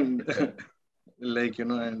 And Yeah. like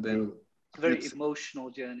and then True. It's a very it's emotional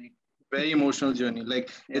journey. very emotional journey, like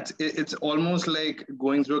Yeah. it's almost like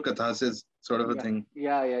going through a catharsis sort of a Yeah. thing.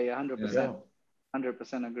 Yeah, yeah, yeah. Yeah. 100%. Yeah.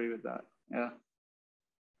 100% agree with that. Yeah.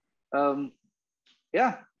 Um,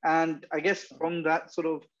 yeah. And I guess from that sort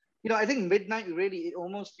of, I think Midnight really, it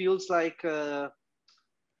almost feels like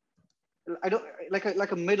I don't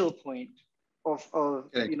like a middle point of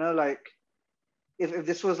Correct. like if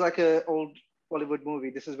this was like a old Bollywood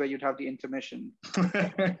movie, this is where you'd have the intermission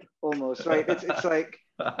almost, right? It's like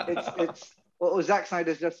it's or Zack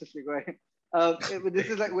Snyder's Justice League, right? But this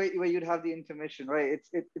is like where you'd have the intermission, right? It's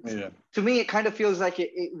Yeah. to me it kind of feels like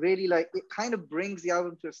it really like it kind of brings the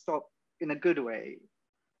album to a stop in a good way,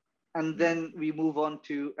 and then we move on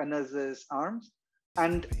to Another's Arms,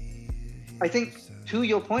 and I think to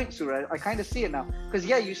your point, Suraj, I kind of see it now. Because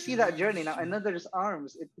yeah, you see that journey now. Another's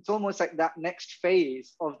Arms. It's almost like that next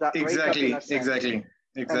phase of that breakup in a Exactly, sense, exactly, and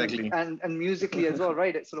exactly. and musically as well,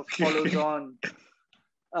 right? It sort of follows on.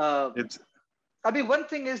 Uh, It's I mean, one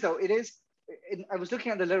thing is though, it is. I was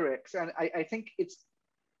looking at the lyrics, and I think it's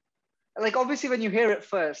like obviously when you hear it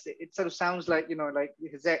first, it sort of sounds like like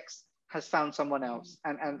his ex has found someone else,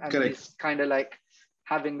 and correct. he's kind of like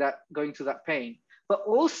having that going through that pain. But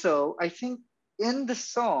also, I think in the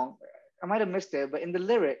song, I might have missed it, but in the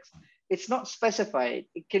lyrics, it's not specified.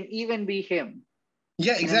 It can even be him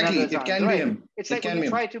Yeah, in exactly. Another's It Arms, can be right? him. It's It like when can you be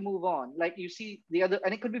him. try to move on, like you see the other,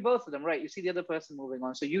 and it could be both of them, right? You see the other person moving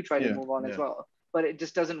on, so you try to Yeah, move on as Yeah. well, but it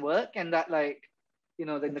just doesn't work. And that, like, in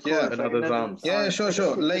the yeah, chorus, right? Another's Another's arms. yeah. Arms, Sure,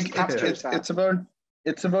 sure. it just Like captures that.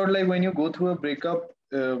 it's about like when you go through a breakup,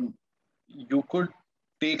 you could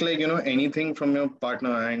take like anything from your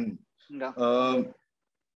partner, and Yeah, um,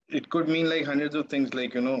 it could mean like hundreds of things.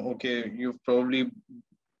 Like okay, you've probably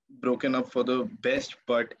broken up for the best,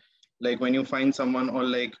 but like when you find someone, or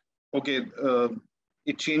like okay,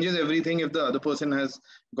 it changes everything if the other person has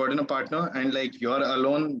gotten a partner and like you're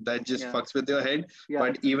alone, that just yeah, fucks with your head. yeah,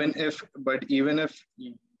 But even if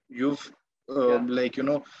you've yeah, like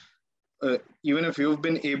even if you've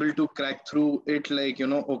been able to crack through it, like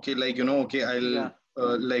okay, like okay, I'll yeah,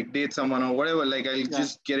 like date someone or whatever, like I'll yeah,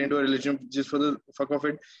 just get into a relationship just for the fuck of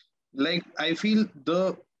it. Like I feel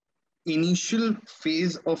the initial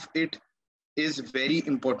phase of it is very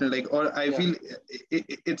important, like, or I yeah, feel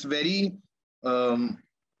it's very um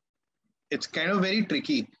it's kind of very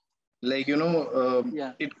tricky, like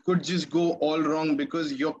yeah, it could just go all wrong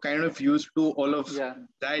because you're kind of used to all of yeah,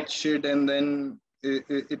 that shit, and then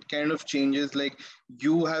it kind of changes, like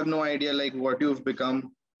you have no idea like what you've become,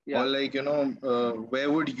 or yeah, like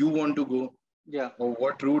where would you want to go, yeah, or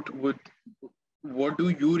what do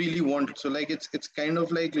you really want. So like it's kind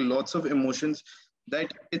of like lots of emotions,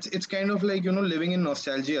 that it's kind of like living in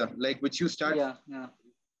nostalgia, like which you start, yeah, yeah.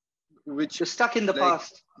 which You're stuck in the like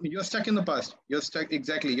past. you're stuck in the past, you're stuck in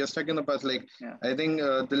the past, like Yeah, I think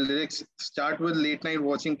the lyrics start with late night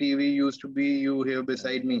watching TV used to be you here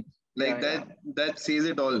beside me, yeah, like yeah, that says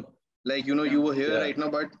it all, like yeah, you were here Yeah. right now,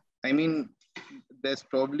 but I mean there's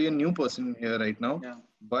probably a new person here right now, yeah.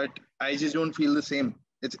 but I just don't feel the same.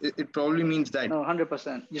 It probably means that. No,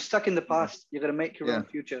 100%. You're stuck in the Yeah, past. You're gonna make your yeah, own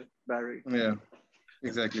future, Barry. yeah,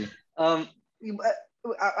 exactly. Um,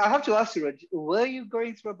 I have to ask you, Raj, were you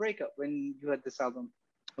going through a breakup when you had this album?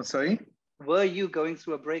 Sorry. were you going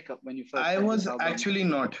through a breakup when you first I heard this was album? actually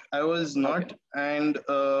not. I was Okay. not. And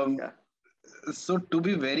Yeah. so to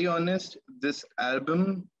be very honest, this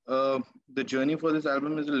album, the journey for this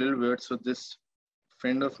album is a little weird. So this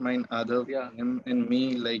friend of mine, Adhav, Yeah. him and me,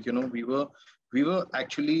 like, we were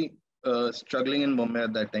actually struggling in Bombay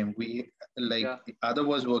at that time. Like, Yeah. Adhav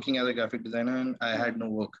was working as a graphic designer, and I Yeah. had no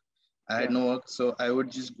work. I had Yeah. no work, so I would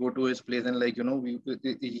just go to his place, and like,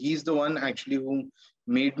 he's the one actually who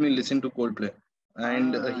made me listen to Coldplay,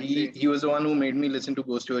 and Ah, I he see. he was the one who made me listen to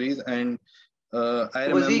Ghost Stories. And I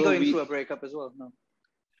Was he remember going through we a breakup as well? No.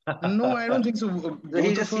 no, I don't think so. So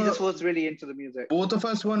he just was really into the music. Both of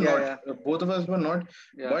us were Yeah. not. Yeah. Both of us were not.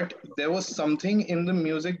 Yeah. But there was something in the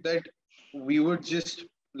music that we would just,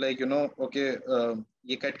 like, okay,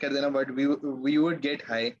 ye cut kar dena, but we would get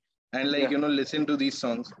high and, like, Yeah. listen to these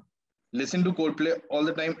songs, listen to Coldplay all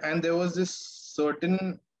the time, and there was this certain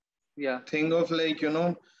Yeah. thing of, like,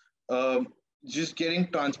 uh, just getting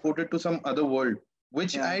transported to some other world,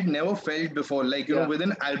 which I Yeah. had never felt before, like, Yeah. with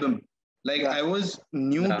an album. Like, Yeah. I was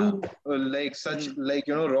new Yeah. to like such, Mhm. like,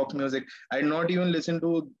 rock music. I had not even listened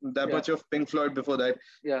to that Yeah. much of Pink Floyd before that,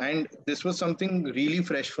 Yeah. and this was something really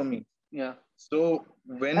fresh for me. Yeah. So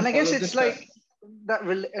when And I all guess of this it's like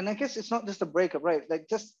and I guess it's not just a breakup, right? Like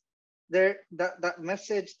just there that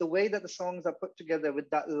message, the way that the songs are put together with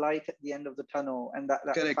that light at the end of the tunnel and that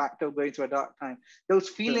correct, fact of going through a dark time, those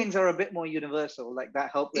correct. feelings are a bit more universal, like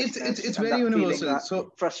that It's it's helplessness it's and very that feeling, universal. that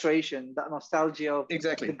So frustration, that nostalgia of the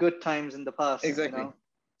exactly. good times in the past, you Exactly. know?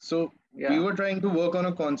 So we Yeah. were trying to work on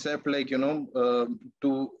a concept, like,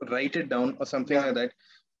 to write it down or something Yeah. like that.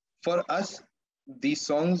 For us, these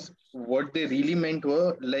songs, what they really meant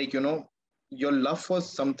were, like, your love for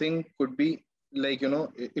something could be, like,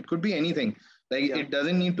 it could be anything. Like, Yeah. it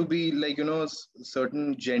doesn't need to be, like,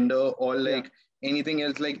 certain gender or Yeah. like anything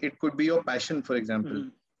else. Like, it could be your passion, for example. Hmm.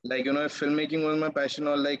 Like, if filmmaking was my passion,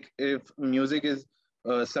 or like if music is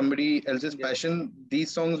somebody else's Yeah. passion,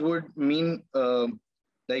 these songs would mean,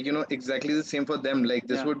 like, exactly the same for them. Like,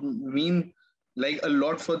 this Yeah. would mean, like, a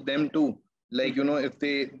lot for them too. Like, Hmm. if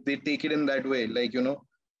they take it in that way, like,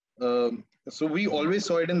 so we always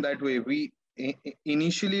saw it in that way. We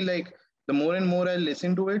initially, like, the more and more I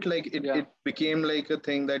listened to it, like, it Yeah. became like a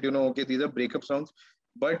thing that, okay, these are breakup songs,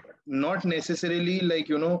 but not necessarily, like,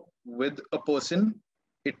 with a person.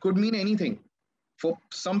 It could mean anything. For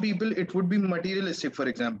some people it would be materialistic, for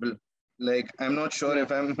example. Like, I'm not sure Yeah.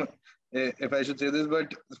 if I'm if I should say this,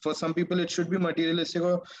 but for some people it should be materialistic,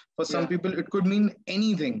 or for some Yeah. people it could mean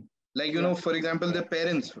anything. Like, Yeah. for example, their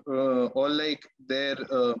parents, or like their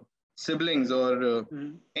siblings, or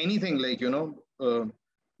Hmm. anything, like,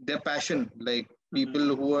 their passion, like Hmm. people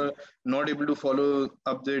who are not able to follow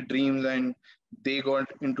up their dreams, and they got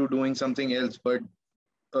into doing something else. But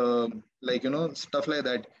like, stuff like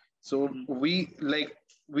that. So Hmm. we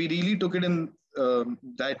really took it in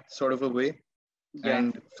that sort of a way. Yeah.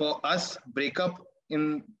 And for us, breakup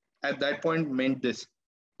in at that point meant this,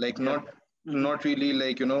 like, Yeah. not Hmm. really,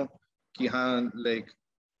 like, ki haan, like,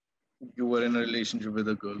 you were in a relationship with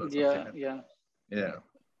a girl or something Yeah. like Yeah. that. Yeah.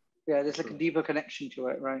 Yeah. There's like a So deeper connection to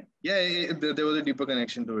it, right? yeah, there was a deeper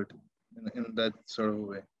connection to it, in that sort of a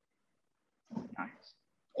way. Nice.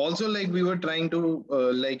 Also, like, we were trying to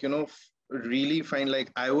like, really find, like,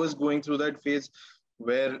 I was going through that phase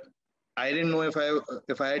where I didn't know if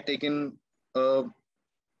I had taken a,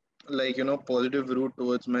 like, positive route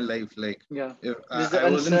towards my life. Like, Yeah. if There's I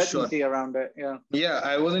the wasn't sure. uncertainty around it. Yeah. Yeah,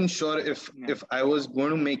 I wasn't sure if Yeah. I was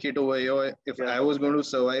going to make it over here, or if Yeah. I was going to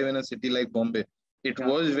survive in a city like Bombay. It Yeah.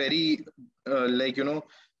 was very like,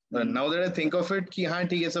 Hmm. now that I think of it, ki haan,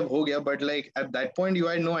 theek hai, sab ho gaya, but like at that point you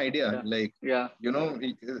had no idea, Yeah. like, Yeah.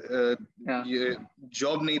 uh, Yeah.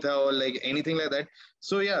 job nahi tha, or like anything like that.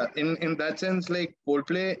 So yeah, in that sense, like,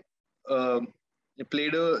 Coldplay uh,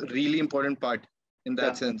 played a really important part in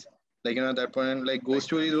that Yeah. sense. Like, at that point, like, Ghost Makes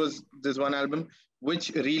Stories sense. was this one album which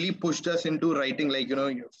really pushed us into writing. Like,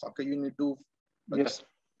 fucker, you need to Yeah.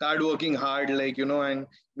 start working hard, like, and you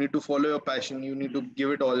need to follow your passion, you need to Mhm.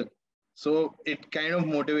 give it all. So it kind of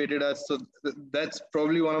motivated us. So that's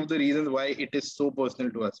probably one of the reasons why it is so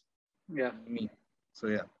personal to us, Yeah. me. So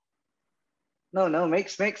yeah. No, no,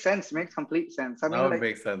 makes sense. Makes complete sense. I Now mean, it like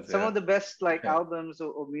makes sense. some Yeah. of the best like albums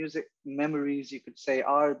or music memories you could say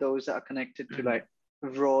are those that are connected to like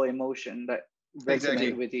raw emotion that resonate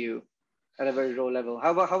Exactly. with you at a very raw level.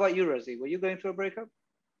 How about you, Rosie? Were you going through a breakup?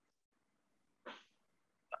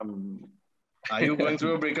 Um, Are you going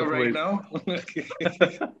through a breakup right wait. now?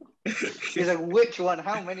 He's like, which one?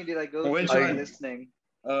 How many did I go through Which that you're I one? listening?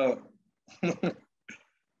 Oh.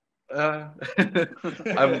 uh,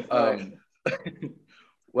 I'm Right.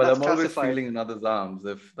 well. That's I'm always classified. feeling in others' arms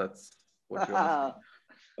if that's what you're missing.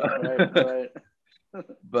 Right, right.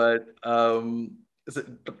 But so,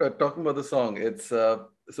 talking about the song, it's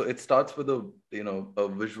so it starts with a a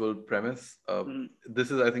visual premise. Mm, This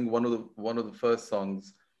is, I think, one of the first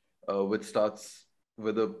songs which starts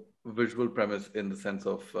with a visual premise in the sense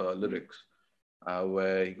of lyrics,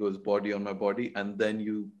 where he goes body on my body, and then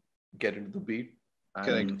you get into the beat.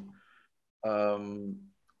 Correct. And um,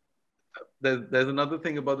 there's another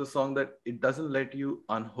thing about the song that it doesn't let you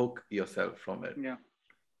unhook yourself from it yeah.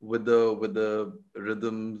 with the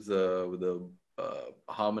rhythms, with the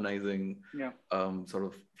harmonizing, Yeah. sort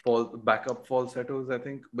of backup falsettos, I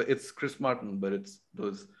think. But it's Chris Martin, but it's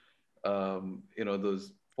those those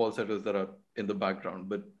falsettos that are in the background,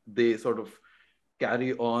 but they sort of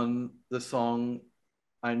carry on the song,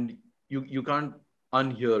 and you can't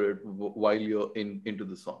unhear it while you're into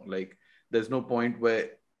the song. Like, there's no point where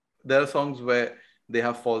there are songs where they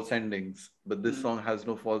have false endings, but this Mm, song has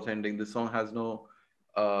no false ending. This song has no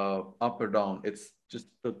up or down. It's just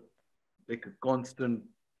like a constant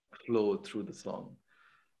flow through the song.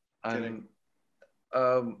 Correct.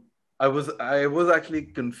 And I was actually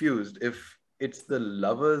confused if it's the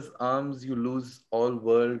lover's arms you lose all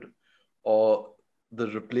world, or the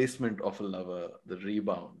replacement of a lover, the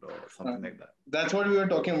rebound, or Uh, something like that. that's what we were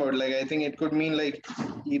talking about. Like, I think it could mean like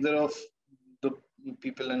either of the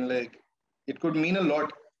people, and like it could mean a lot.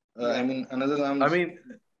 I yeah. mean, another I arms. mean,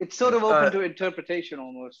 It's sort of uh, open to interpretation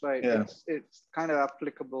almost, right? Yeah. It's kind of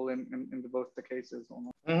applicable in both the cases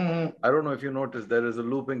almost. Mm-hmm. I don't know if you noticed, there is a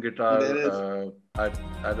looping There guitar is. at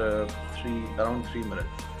around 3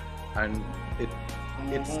 minutes, and it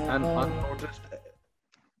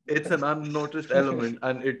it's an unnoticed element,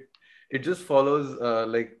 and it just follows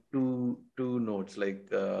like two notes, like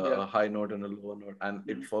Yeah. a high note and a lower note, and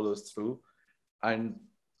it Mm. follows through, and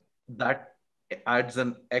that adds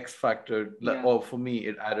an X factor. Yeah. Or for me,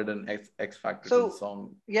 it added an X factor to the So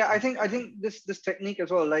song. yeah, I think this technique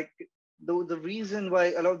as well, like the reason why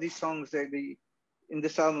a lot of these songs they in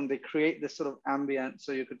this album they create this sort of ambient,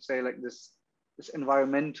 so you could say like this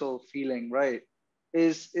environmental feeling, right?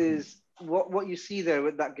 Is what you see there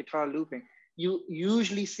with that guitar looping. You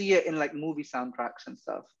usually see it in like movie soundtracks and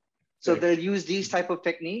stuff. So Correct. they'll use these type of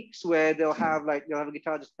techniques where they'll have a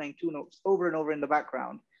guitar just playing two notes over and over in the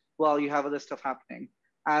background while you have other stuff happening.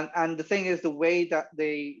 And the thing is, the way that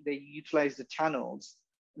they utilize the channels,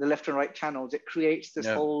 the left and right channels, it creates this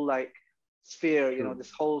Yeah, whole like sphere, true.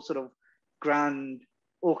 this whole sort of grand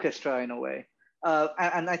orchestra in a way.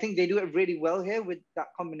 And I think they do it really well here with that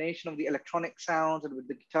combination of the electronic sounds and with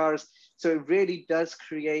the guitars. So it really does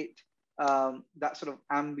create that sort of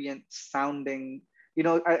ambient sounding,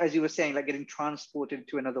 as you were saying, like getting transported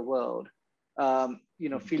to another world,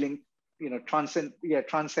 feeling,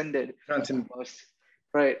 transcended Transcend. almost.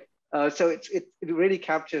 Right. So it really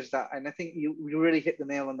captures that, and I think you really hit the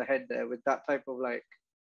nail on the head there with that type of like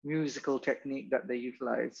musical technique that they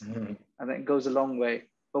utilize, Mhm. and it goes a long way.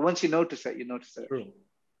 But once you notice it, you notice it. True.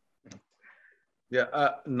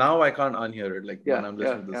 Yeah, now I can't unhear it. Like, when Yeah, I'm yeah,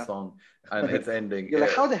 listening to the yeah. song and it's ending, You're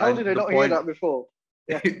like, how the hell did and I the not hear point that before?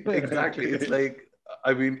 Yeah, exactly. It's like,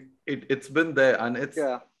 I mean, it's been there, and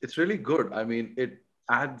yeah, it's really good. I mean, it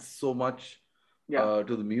adds so much yeah.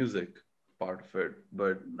 to the music part of it.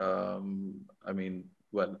 But I mean,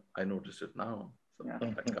 well, I noticed it now, so Yeah.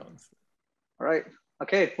 that counts. All right.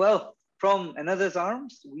 Okay. Well, from Another's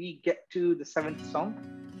Arms, we get to the seventh song,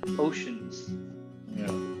 Oceans.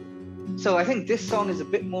 Yeah. So I think this song is a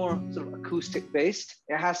bit more sort of acoustic based.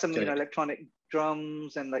 It has some, Correct. electronic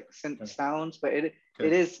drums and like synth sounds, but it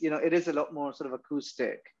Correct. is, it is a lot more sort of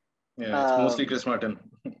acoustic. Yeah. It's mostly Chris Martin.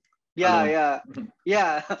 Yeah, Alone.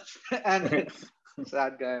 yeah, and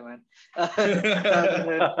sad guy, man. and,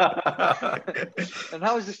 and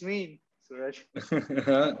how is this mean, Suraj?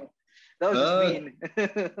 That was just mean.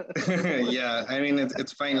 Yeah, I mean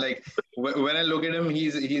it's fine. Like when I look at him,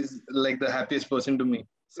 he's like the happiest person to me.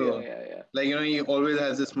 So Yeah. like he always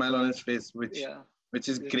has a smile on his face, which Yeah, is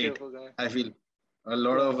he's a great. cheerful guy. I feel a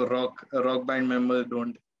lot Yeah. of rock band members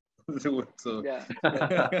don't do it. So Yeah.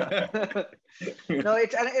 No,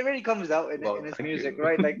 and it really comes out in Well, his thank music, you.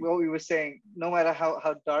 right? Like what we were saying, no matter how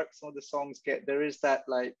dark some of the songs get, there is that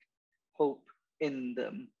like hope in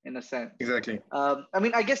them, in a sense. exactly. I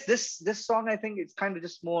mean, I guess this song, I think it's kind of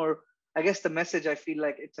just more, I guess the message, I feel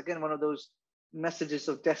like it's again one of those messages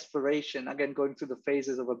of desperation, again going through the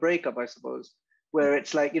phases of a breakup, I suppose, where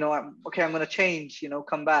it's like, I'm going to change,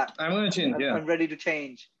 come back. I'm gonna change. Yeah. I'm ready to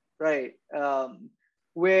change, right?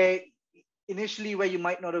 Where initially, where you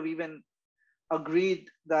might not have even agreed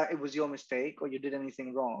that it was your mistake or you did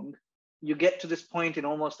anything wrong, you get to this point in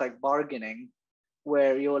almost like bargaining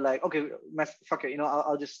where you're like, okay, fuck it,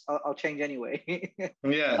 I'll change anyway.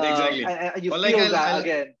 Yeah, exactly. And you Or like feel that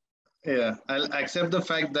again. yeah, I'll accept the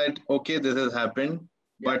fact that okay, this has happened,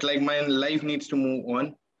 Yeah. but like my life needs to move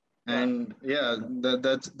on, Yeah. and yeah,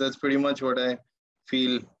 that's pretty much what I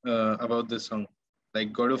feel about this song.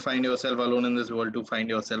 Like, got to find yourself alone in this world to find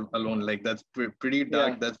yourself alone. Like that's pretty Yeah.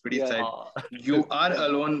 dark. That's pretty Yeah. sad. Ah. You are Yeah.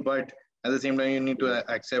 alone, but at the same time, you need to Yeah.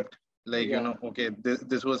 accept, like Yeah. okay,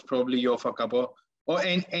 this was probably your fuck up, or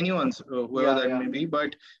anyone's, whoever Yeah. that Yeah. may be,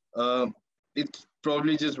 but uh, it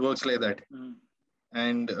probably just works like that. Mm.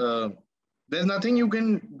 And there's nothing you can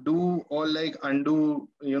do or like undo.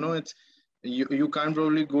 It's you can't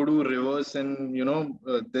probably go to reverse, and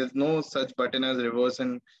there's no such button as reverse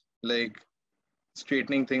and like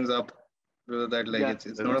straightening things up. That like Yeah. it's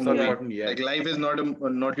There's not no a such Yeah. movie. button Like yet. life is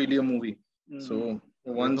not really a movie. Mm-hmm. So There's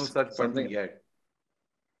no once such button something, yet.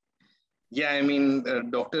 yeah, I mean,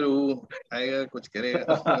 Doctor Who आएगा कुछ करेगा,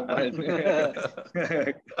 but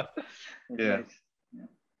yeah, Nice. Yeah.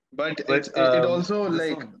 but But it also this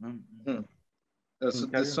like, song, so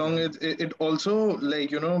carry this on, song carry on. it also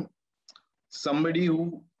like somebody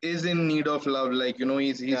who is in need of love, like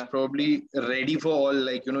he's Yeah. probably ready for all,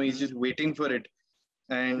 like he's Mm-hmm. just waiting for it,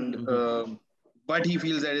 and Mm-hmm. but he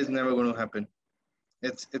feels that it's never going to happen.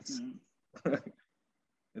 It's Mm-hmm.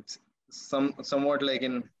 it's somewhat like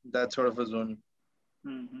in that sort of a zone.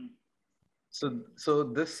 Mm-hmm. So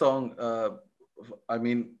this song, I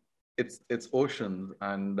mean, it's oceans,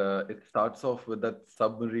 and it starts off with that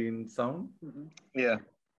submarine sound, Mm-hmm. Yeah,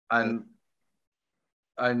 and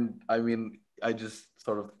I mean, I just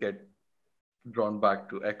sort of get drawn back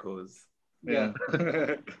to echoes. Yeah.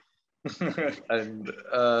 yeah. And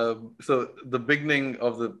so the beginning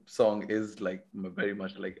of the song is like very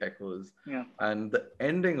much like echoes, Yeah. and the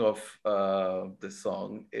ending of this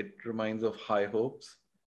song, it reminds of High Hopes.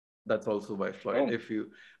 That's also by Floyd. Oh. If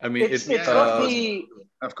you, I mean, It's it it's Yeah, got the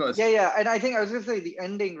of course. yeah, and I think I was gonna say the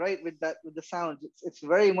ending, right, with the sounds. It's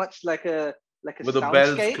very much like a with the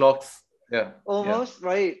bells, soundscape clocks. Yeah, yeah, almost,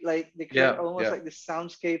 right? Like they create yeah, almost yeah. like this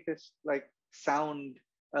soundscape is like sound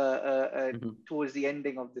Mhm. towards the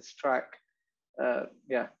ending of this track.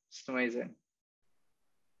 Yeah, it's amazing.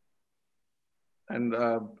 And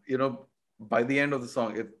by the end of the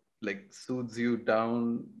song, it like soothes you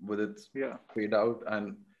down with its Yeah. fade out,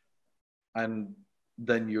 and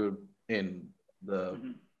then you're in the,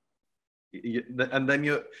 Hmm. and then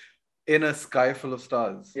you're in a sky full of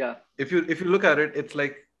stars. Yeah. If you look at it, it's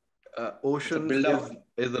like It's a Oceans build up.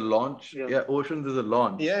 is a launch. Yeah. Yeah, Oceans is a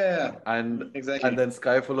launch, Yeah, and Mm. exactly. then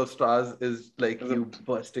Sky Full of Stars is like It's a- you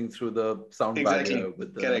bursting through the sound exactly. barrier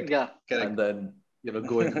with the, Correct. Yeah. and Correct. then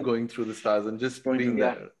going through the stars and just Going being through.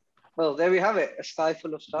 Yeah. there. Well, there we have it. A sky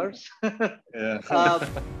full of stars. Yeah.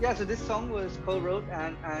 Yeah. So this song was co-wrote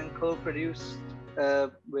and co-produced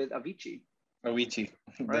with Avicii. Avicii.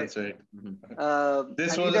 Right. That's right. Mhm.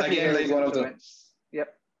 This And you was definitely again hear like his one of the. influence.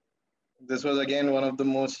 Yep. This was again one of the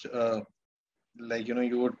most like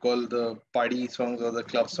you would call the party songs or the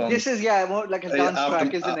club This songs. is more like a dance After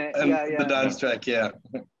track, isn't it? and Yeah, the yeah, dance track, yeah.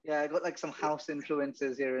 yeah. I got like some house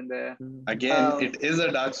influences here and there. Again, it is a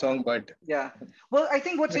dark song, but Yeah. Well, I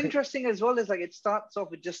think what's interesting as well is like it starts off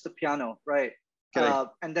with just the piano, right?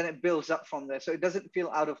 correct. And then it builds up from there. So it doesn't feel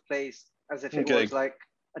out of place as if it was Correct. like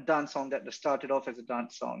a dance song that started off as a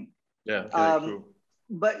dance song. Yeah, Correct. true.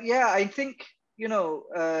 But yeah, I think,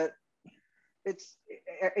 it's,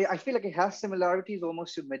 I feel like it has similarities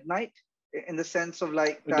almost to Midnight in the sense of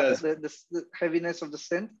like It that, does. the heaviness of the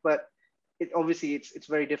synth, but it obviously it's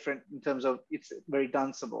very different in terms of it's very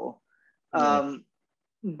danceable. Yeah.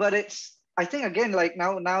 But I think again, like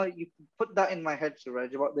now you put that in my head,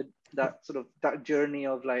 Suraj, about that sort of that journey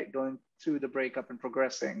of like going through the breakup and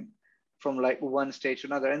progressing from like one stage to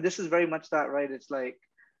another. And this is very much that, right? It's like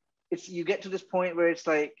you get to this point where it's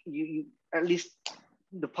like you at least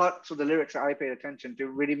the parts of the lyrics that I paid attention to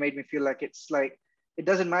really made me feel like it's like it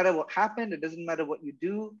doesn't matter what happened, it doesn't matter what you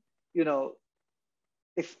do,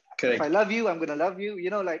 if Correct. I love you, I'm gonna love you,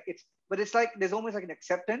 like but it's like there's almost like an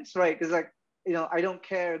acceptance, right? It's like, I don't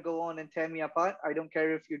care, go on and tear me apart. I don't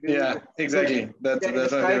care if you do. Yeah, exactly. That's In the my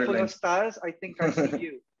sky favorite full line. of stars, I think I see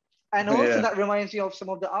you. And also Yeah. that reminds me of some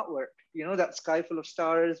of the artwork, that sky full of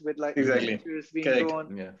stars with like Exactly. pictures being Correct.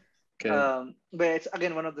 drawn. Yeah. Correct. But it's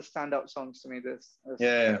again one of the standout songs to me. This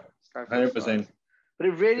Yeah, Sky Full of 100%. Stars. But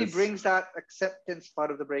it really It's brings that acceptance part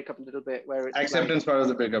of the breakup a little bit, where it's acceptance part of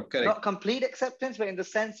the breakup. like, Correct. not complete acceptance, but in the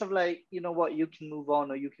sense of like, you know what, you can move on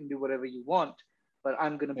or you can do whatever you want, but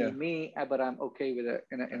I'm gonna be Yeah. me, but I'm okay with it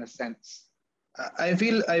in a sense. I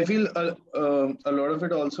feel a lot of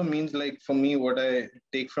it also means, like, for me, what I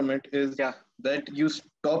take from it is Yeah. that you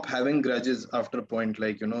stop having grudges after a point,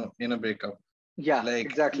 like, in a breakup. Yeah, Like,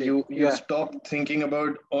 exactly. you Yeah. stop thinking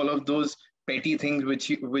about all of those petty things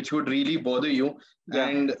which would really bother you. Yeah.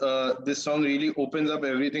 And this song really opens up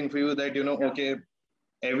everything for you, that, Yeah. okay,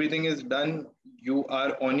 everything is done, you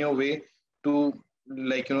are on your way to,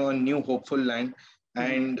 like, a new hopeful land. Mhm.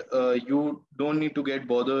 And you don't need to get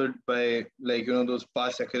bothered by, like, those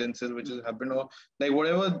past occurrences which has happened, or like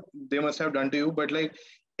whatever they must have done to you. But like,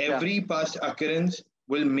 Yeah. every past occurrence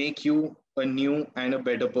will make you a new and a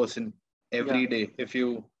better person Yeah. every day, if you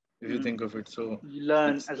Mhm. think of it. So You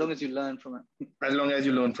learn it's, as long as you learn from it. as long as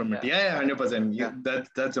you learn from it. Yeah. Yeah, yeah, 100%. Yeah.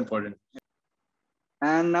 That's important.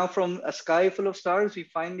 And now from A Sky Full of Stars, we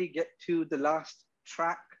finally get to the last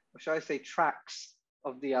track, or should I say tracks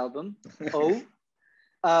of the album, Oh.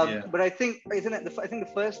 Yeah. But I think, isn't it? I think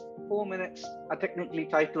the first 4 minutes are technically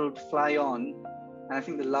titled "Fly On," and I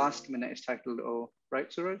think the last minute is titled "Oh."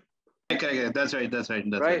 Right, Suraj? Okay, that's right.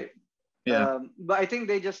 Right. Yeah. But I think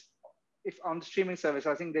they just, if on the streaming service,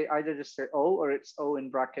 I think they either just say "Oh" or it's "Oh"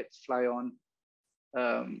 in brackets "Fly On."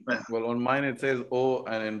 Um, Yeah. Well, on mine it says O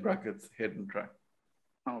and in brackets hidden track.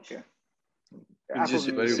 okay. It Apple just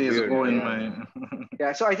Very Music. says weird. O in Yeah. my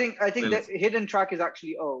Yeah. So I think that playlist. hidden track is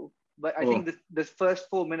actually "Oh," but I Oh, think the first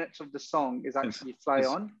 4 minutes of the song is it's actually "Fly it's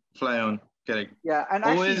On." fly on. Correct. Yeah, and O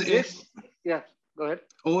actually is it, this, yeah. Go ahead.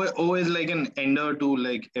 O is like an ender to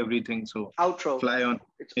like everything. So Outro. fly on.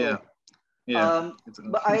 It's Yeah, O. yeah. Um, It's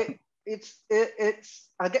but it's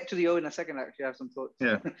I'll get to the O in a second. Actually, I have some thoughts.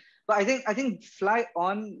 yeah, But I think "Fly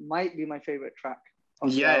On" might be my favorite track of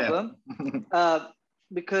the yeah, album,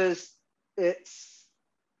 because it's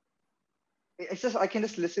just I can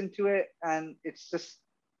just listen to it and it's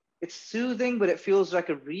soothing, but it feels like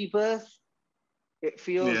a rebirth. It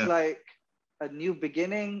feels yeah. like a new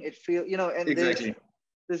beginning. It feels, and Exactly.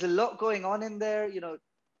 there's a lot going on in there.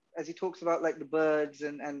 As he talks about like the birds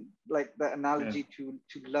and like the Yeah, analogy to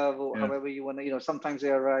love, or yeah, however you want to, sometimes they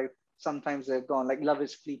arrive, sometimes they're gone. Like love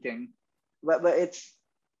is fleeting, but it's,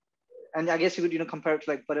 and I guess you could compare it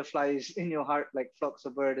to like butterflies in your heart, like flocks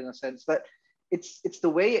of bird in a sense. But it's the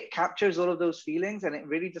way it captures all of those feelings, and it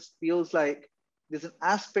really just feels like there's an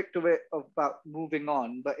aspect of it about moving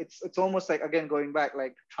on, but it's almost like, again, going back,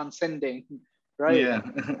 like transcending, right? yeah.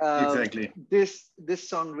 Um, Exactly. this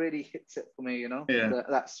song really hits it for me, Yeah,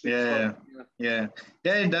 that sweet yeah, spot. yeah, yeah,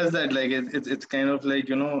 yeah. It does that. Like, it's kind of like,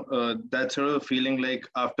 that sort of feeling, like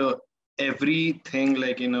after everything,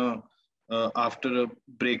 like, after a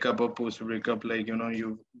breakup or post breakup, like,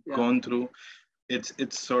 you've Yeah. gone through.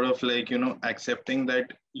 It's sort of like, accepting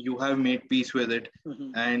that you have made peace with it,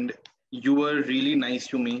 Hmm. and you were really nice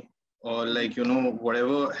to me, or Hmm. like,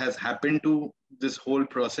 whatever has happened to this whole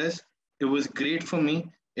process, it was great for me.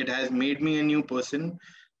 It has made me a new person.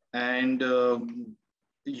 And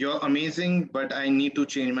you're amazing, but I need to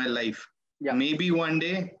change my life. Yeah. Maybe one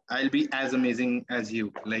day I'll be as amazing as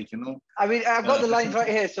you, like, I mean, I've got uh, the lines right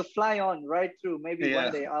here. So fly on, right through. Maybe one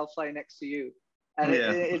yeah, day I'll fly next to you, and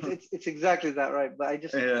yeah, it's exactly that, right? But I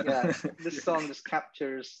just, yeah, yeah, this song just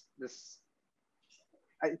captures this.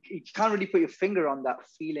 You can't really put your finger on that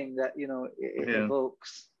feeling that it yeah,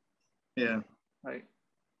 evokes, yeah. right?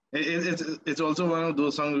 It's also one of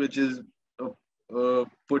those songs which is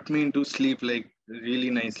put me into sleep, like, really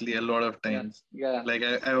nicely a lot of Yeah, times. yeah. Like,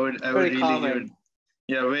 I would Very really give it. calming.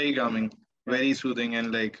 Yeah, very calming, Yeah. very soothing,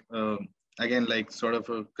 and like, again, like, sort of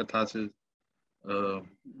a catharsis.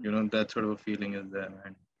 That sort of a feeling is there,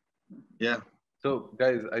 man. Yeah. So,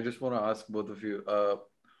 guys, I just want to ask both of you,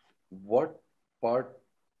 what part,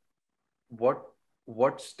 what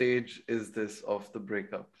what stage is this of the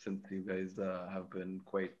breakup? Since you guys have been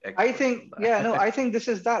quite I experts think, on yeah, no, that. I think this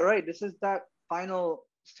is that, right? This is that final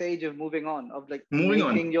stage of moving on, of like Moving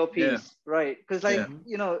on. making your Yeah, peace, right? Because, like, yeah,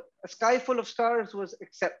 Mhm. A Sky Full of Stars was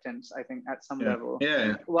acceptance, I think, at some yeah, level,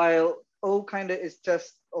 yeah, while O kind of is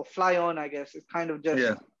just, or Fly On, I guess, is kind of just,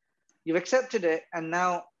 yeah, you've accepted it, and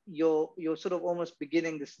now you're sort of almost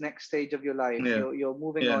beginning this next stage of your life. yeah, You're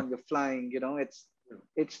moving yeah, on, you're flying.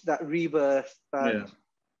 It's that rebirth, that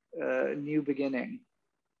yeah. new beginning.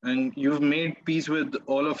 And you've made peace with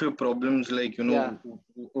all of your problems, like, Yeah,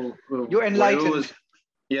 you're whatever enlightened, was.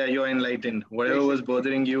 Yeah, you're enlightened. Whatever was basically.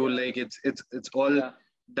 bothering you, Yeah, like, it's all yeah,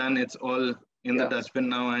 done. It's all in the yeah, dustbin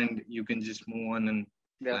now, and you can just move on and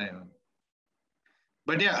yeah, fly on.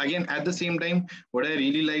 But yeah, again, at the same time, what I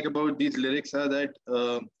really like about these lyrics are that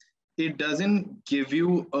it doesn't give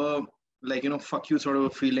you a, like, fuck you sort of a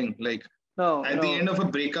feeling. Like, no, at the no, end of a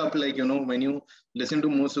breakup, like, when you listen to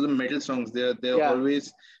most of the metal songs, they're yeah, always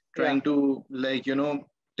yeah, trying to, like,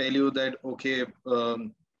 tell you that, okay,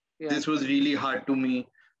 Yeah. this was really hard to me,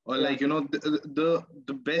 or Yeah. like,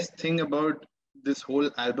 the best thing about this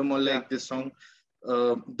whole album, or Yeah. like this song,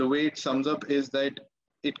 the way it sums up is that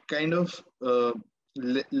it kind of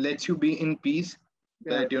lets you be in peace,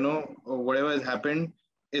 Yeah. that whatever has happened,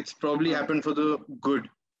 it's probably Uh, happened for the good.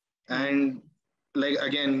 mm, And like,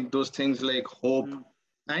 again, those things like hope, mm,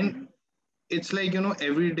 and mm, it's like,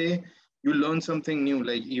 every day you learn something new,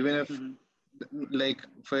 like even if, mm, like,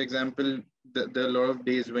 for example, there are a lot of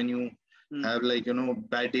days when you mm, have, like,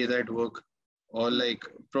 bad days at work, or mm, like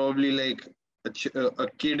probably like a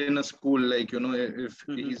kid in a school, like, if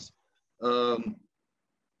mm, he's um,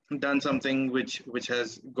 done something which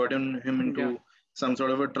has gotten him yeah. into some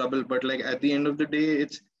sort of a trouble, but like at the end of the day,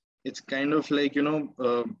 it's kind of like,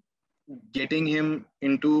 getting him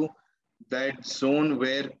into that zone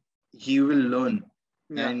where he will learn,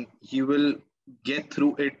 Yeah. and he will get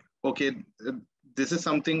through it. Okay, uh, this is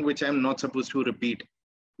something which I'm not supposed to repeat.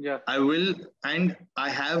 Yeah. I will, and I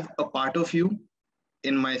have a part of you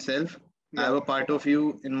in myself. I Yeah. have a part of you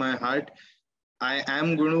in my heart. I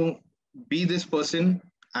am going to be this person.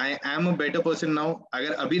 I am a better person now.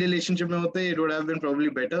 अगर अभी relationship में होते, it would have been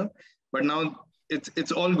probably better. But now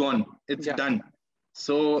it's all gone. It's Yeah. done.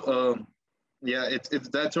 So yeah, it's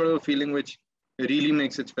that sort of a feeling which really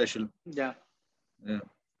makes it special. Yeah. Yeah.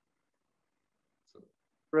 So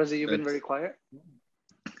Razi, you've been very that's quiet.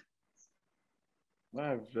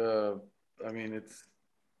 I've, I mean, it's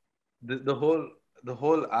the the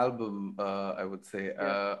whole album. I would say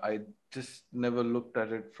Yeah. I just never looked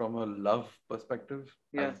at it from a love perspective.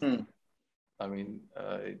 Yeah. I mean,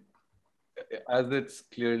 as it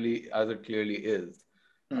clearly is.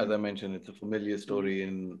 As I mentioned, it's a familiar Mm, story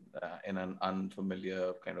in an unfamiliar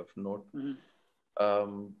kind of note. mm,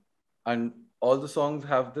 Um, and all the songs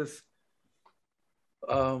have this.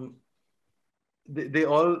 Um, they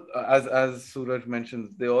all, as Suraj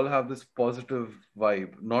mentions, they all have this positive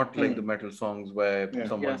vibe, not like the metal songs where yeah, yeah.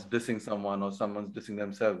 someone's dissing someone or someone's dissing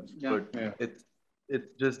themselves, Yeah. but yeah, it's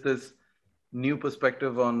just this new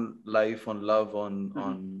perspective on life, on love,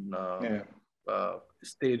 Mm, yeah.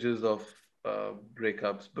 stages of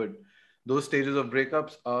breakups. But those stages of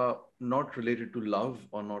breakups are not related to love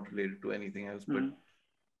or not related to anything else, but mm,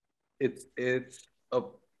 it's a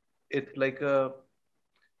it's like a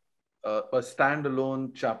standalone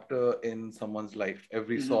chapter in someone's life.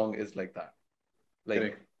 Every mm, song is like that.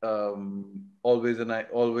 Like Correct.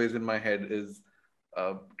 always in my head is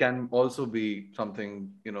can also be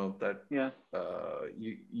something, that yeah.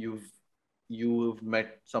 you've met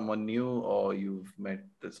someone new, or you've met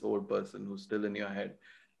this old person who's still in your head,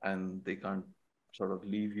 and they can't sort of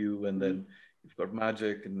leave you, and Mm, then you've got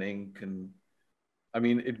magic and ink, and I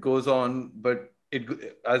mean it goes on, but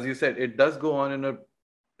as you said, it does go on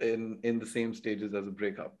in the same stages as a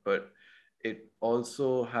breakup, but it also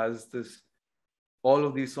has this. All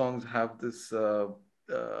of these songs have this uh,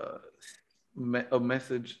 a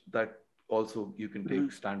message that also you can take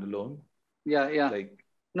mm, standalone. yeah. Yeah. Like,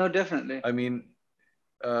 No, definitely. I mean,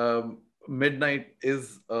 Midnight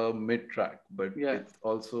is a mid track, but Yeah.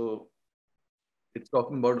 it's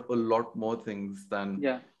talking about a lot more things than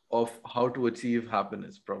Yeah. of how to achieve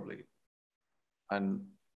happiness, probably. And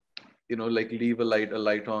like leave a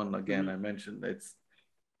light on again. Mm, I mentioned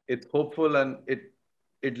it's hopeful, and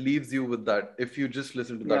it leaves you with that. If you just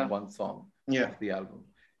listen to that yeah. one song Yeah, of the album,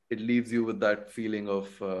 it leaves you with that feeling of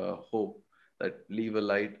hope, that leave a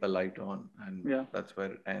light on, and Yeah. that's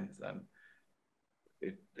where it ends. And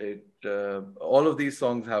it all of these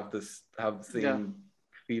songs have the Yeah. same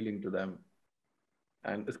feeling to them.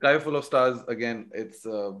 And A Sky Full of Stars, again, it's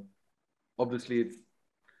obviously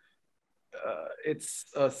it's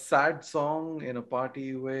a sad song in a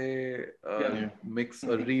party way, Yeah. yeah,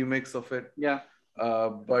 a remix of it, Yeah.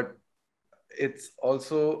 but it's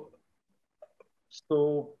also so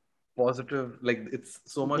positive. Like it's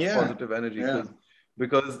so much yeah, positive energy, yeah,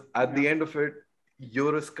 because at Yeah. the end of it,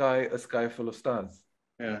 you're a sky full of stars,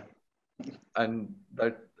 yeah, and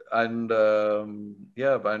that and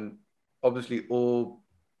yeah, and obviously O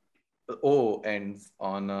ends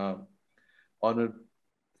on a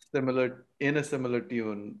similar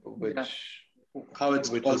tune, Yeah. how it's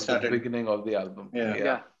which all was the started. beginning of the album. Yeah, Yeah.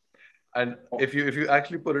 Yeah. And oh, if you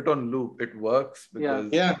actually put it on loop, it works Yeah.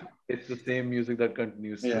 because yeah, it's the same music that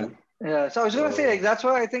continues yeah, through. Yeah. So I was gonna say, like, So that's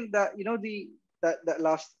why I think that that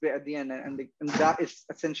last bit at the end, and that is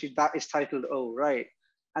essentially that is titled O, right?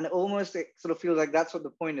 And almost it sort of feels like that's what the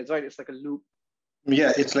point is, right? It's like a loop,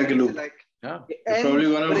 yeah. It's like a right? So loop. like yeah, it You're probably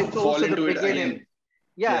ends, but gonna it's fall also the into it beginning. again.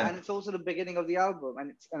 Yeah, Yeah, and it's also the beginning of the album,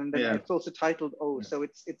 and then yeah, it's also titled O. yeah, So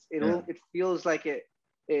it's yeah, it feels like it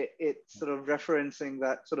it's sort of referencing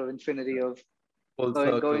that sort of infinity of Full going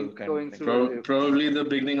circle going kind of going thing. through a loop. Probably the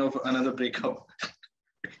beginning of another breakup.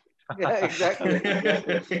 Yeah, exactly,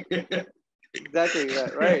 exactly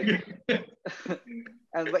that, right.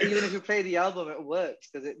 But even if you play the album, it works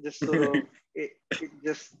because it just sort of it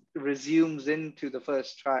just resumes into the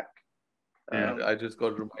first track. I just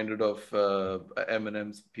got reminded of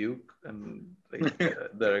Eminem's Puke, and like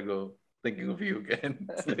there I go, thinking of you again.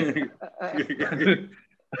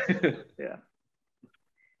 Yeah.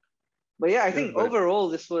 But yeah, I think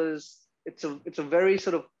overall it's a very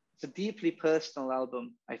sort of, it's a deeply personal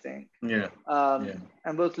album, I think. Yeah.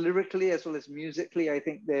 And both lyrically as well as musically, I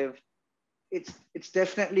think it's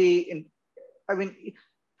definitely in, I mean,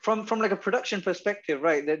 from like a production perspective,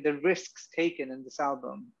 right? The risks taken in this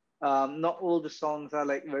album. Not all the songs are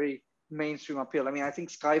like very mainstream appeal. I mean, I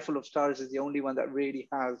think Sky Full of Stars is the only one that really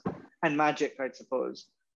has, and Magic, I suppose,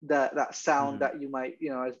 that sound that you might,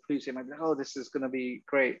 as a producer, might be like, oh, this is going to be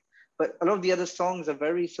great. But a lot of the other songs are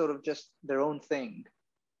very sort of just their own thing.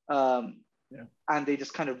 And they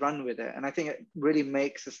just kind of run with it. And I think it really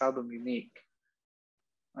makes this album unique.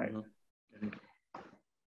 Right.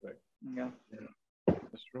 Right. Yeah.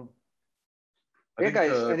 That's true. Yeah,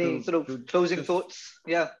 guys, any sort of closing thoughts?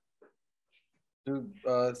 Yeah.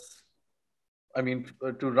 I mean,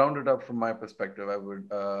 to round it up from my perspective, I would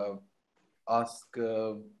ask,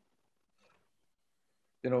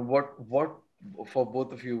 what for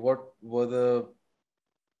both of you, what were the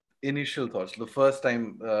initial thoughts? The first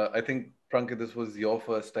time, I think, Prankit, this was your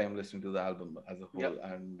first time listening to the album as a whole. Yep.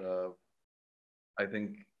 And I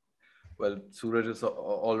think, well, Suraj has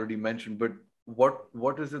already mentioned, but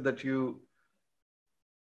what is it that you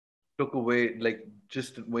took away, like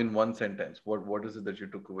just in one sentence, what is it that you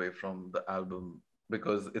took away from the album?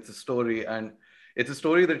 Because it's a story, and it's a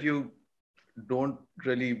story that you don't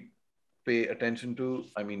really pay attention to.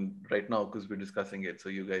 I mean, right now, because we're discussing it, so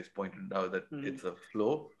you guys pointed out that it's a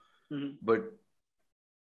flow, but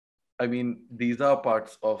I mean, these are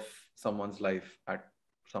parts of someone's life at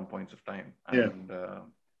some points of time. And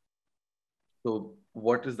so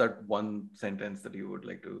what is that one sentence that you would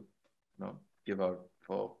like to give out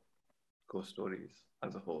for Ghost Stories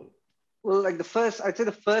as a whole? Well, like I'd say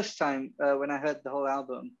the first time when I heard the whole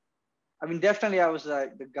album, I mean, definitely I was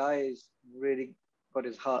like, the guy's really got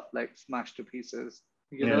his heart like smashed to pieces.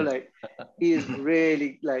 Like he is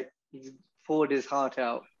really like, he's poured his heart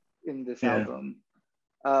out in this album.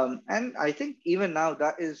 And I think even now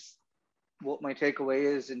that is what my takeaway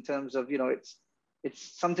is in terms of,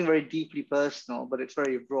 it's something very deeply personal, but it's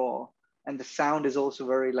very raw. And the sound is also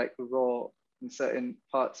very like raw in certain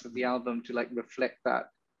parts of the album to like reflect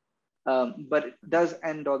that. But it does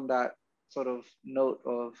end on that sort of note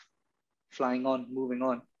of flying on, moving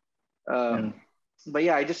on. But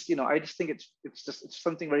yeah, I just think it's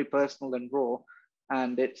something very personal and raw,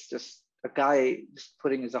 and it's just a guy just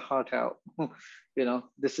putting his heart out.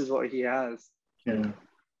 This is what he has.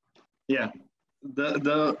 Yeah.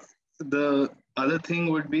 The other thing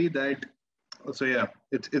would be that, so yeah,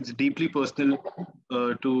 it's deeply personal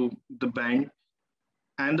to the band.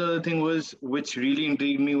 And the other thing was, which really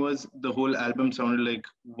intrigued me, was the whole album sounded like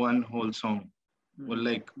one whole song. Well,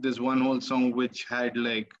 like this one whole song which had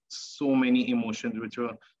like so many emotions which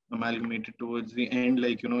were amalgamated towards the end.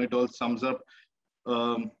 Like, it all sums up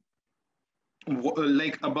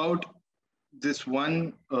like about this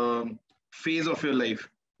one phase of your life.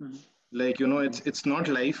 Like, it's not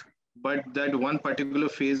life, but that one particular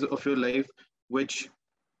phase of your life which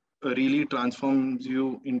really transforms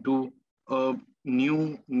you into a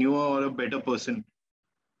newer or a better person.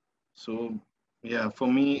 So yeah, for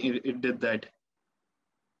me, it did that.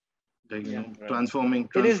 Like, transforming.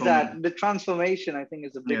 It is that the transformation, I think,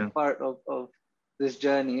 is a big part of this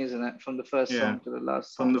journey, isn't it? From the first song to the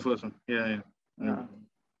last song. From the first one. Yeah.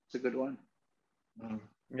 It's a good one.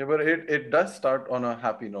 Yeah, but it does start on a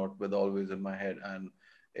happy note with Always in My Head, and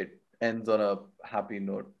it ends on a happy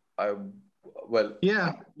note. You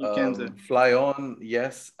can say. Fly On,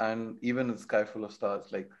 yes, and even Sky Full of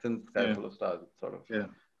Stars, like since Sky Full of Stars, it sort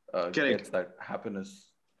of gets that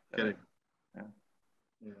happiness. Correct.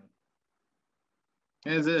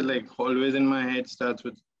 Is it like Always in My Head starts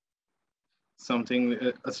with something,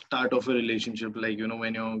 a start of a relationship, like,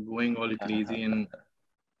 when you're going all crazy and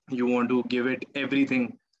you want to give it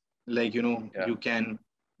everything, like, you can,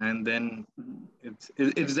 and then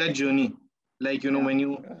it's that journey, like, when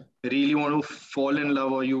you really want to fall in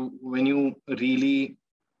love, or when you really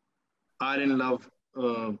are in love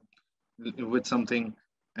with something,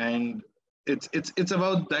 and it's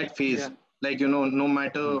about that phase. Like, no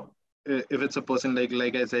matter if it's a person,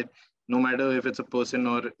 like I said, no matter if it's a person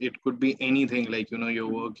or it could be anything, like your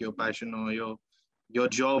work, your passion, or your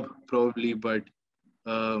job probably. But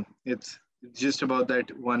it's just about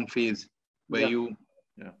that one phase where Yeah. you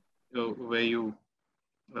Yeah. where you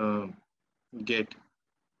uh, get,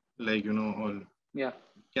 like all, Yeah.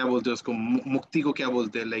 क्या बोलते हैं उसको, मुक्ति को क्या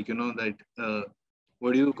बोलते हैं, like that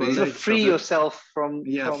what do you call Sort that, of free Kapil? yourself from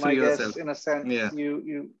Free I guess yourself. in a sense Yeah.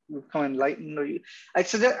 you become enlightened, or I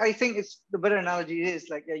think it's the better analogy is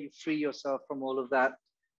like, yeah, you free yourself from all of that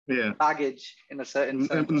Yeah. baggage in a certain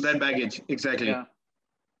sense. That baggage, exactly. Yeah.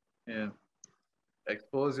 Yeah.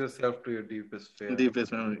 Expose yourself to your deepest fear.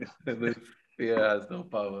 Deepest memory. The fear has no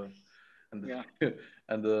power. And the, Yeah.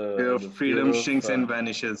 and Your the freedom fear of, shrinks and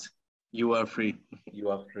vanishes. You are free. you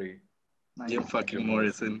are free. Nice. Jim fucking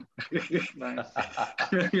Morrison. Nice.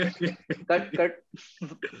 Cut.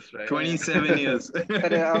 That's right. 27 years. Cut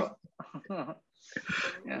it out. Yeah.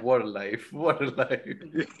 What a life. What a life.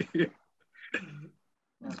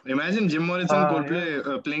 Imagine Jim Morrison and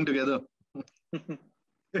Coldplay playing together.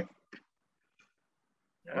 Yeah.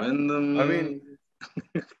 When the I mean,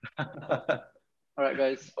 All right,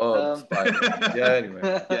 guys. yeah, anyway.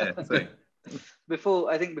 yeah, sorry.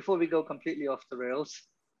 Before we go completely off the rails.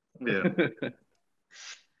 Yeah.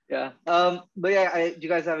 Yeah. But yeah, do you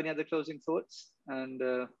guys have any other closing thoughts? And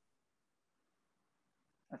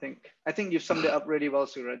I think you've summed it up really well,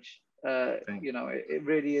 Suraj. It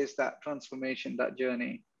really is that transformation, that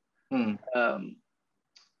journey.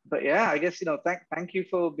 But yeah, I guess thank you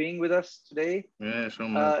for being with us today. Yeah, sure.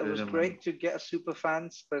 It was great to get a super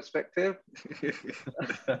fan's perspective.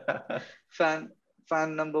 fan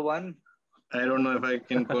number one. I don't know if I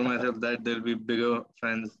can call myself that. There'll be bigger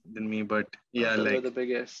fans than me, but yeah, We're like the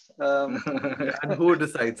biggest. And who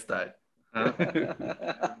decides that? Huh?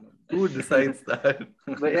 Who decides that?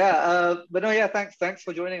 But yeah, but no, yeah, thanks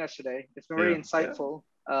for joining us today. It's been very insightful.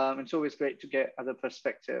 It's always great to get other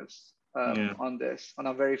perspectives on this, on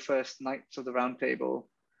our very first Nights of the Round Table.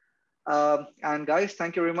 And guys,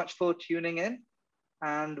 thank you very much for tuning in.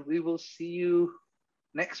 And we will see you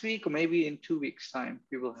next week, or maybe in 2 weeks' time.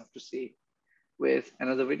 We will have to see, with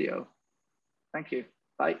another video. Thank you.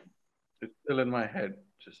 Bye. It's still in my head,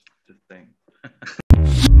 just saying.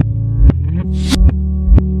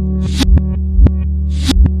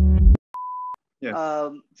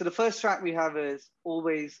 So the first track we have is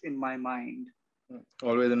Always in My Mind.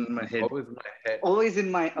 Always in my head. Always in my head. Always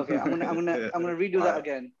in my. Okay, I'm gonna redo that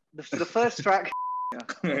again. So the first track.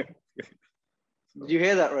 Did you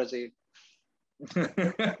hear that, Rosie?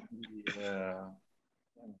 Yeah.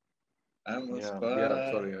 I'm a spy.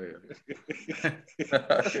 Yeah, sorry.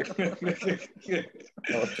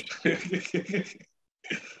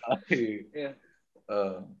 Yeah.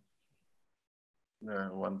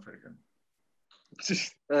 One second.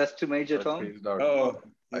 That's too major, Tom. Phased out. Oh.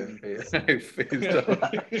 I phased out.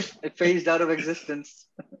 It phased out of existence.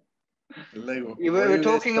 Like, We're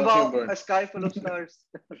talking about a sky full of stars.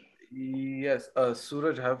 Yes.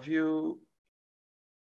 Suraj, have you